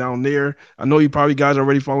well, I'm down there. I know you probably guys are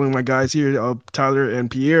already following my guys here, Tyler and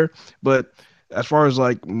Pierre. But as far as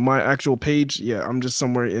like my actual page, yeah, I'm just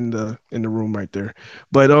somewhere in the room right there.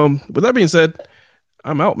 But with that being said,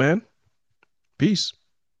 I'm out, man. Peace.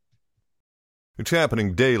 It's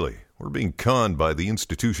happening daily. We're being conned by the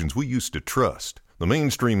institutions we used to trust. The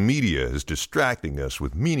mainstream media is distracting us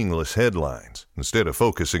with meaningless headlines instead of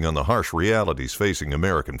focusing on the harsh realities facing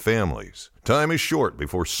American families. Time is short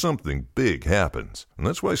before something big happens, and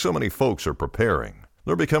that's why so many folks are preparing.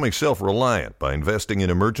 They're becoming self-reliant by investing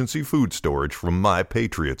in emergency food storage from My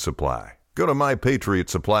Patriot Supply. Go to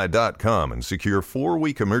MyPatriotSupply.com and secure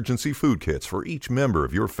 4-week emergency food kits for each member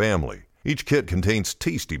of your family. Each kit contains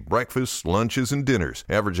tasty breakfasts, lunches, and dinners,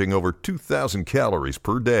 averaging over 2,000 calories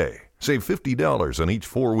per day. Save $50 on each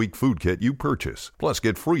 4-week food kit you purchase. Plus,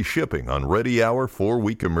 get free shipping on Ready Hour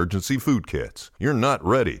 4-week emergency food kits. You're not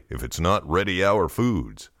ready if it's not Ready Hour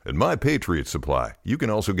Foods. At My Patriot Supply, you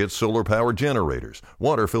can also get solar power generators,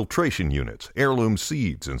 water filtration units, heirloom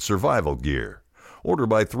seeds, and survival gear. Order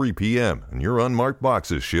by 3 p.m. and your unmarked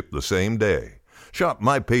boxes ship the same day. Shop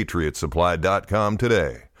MyPatriotSupply.com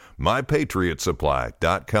today.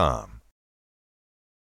 MyPatriotSupply.com.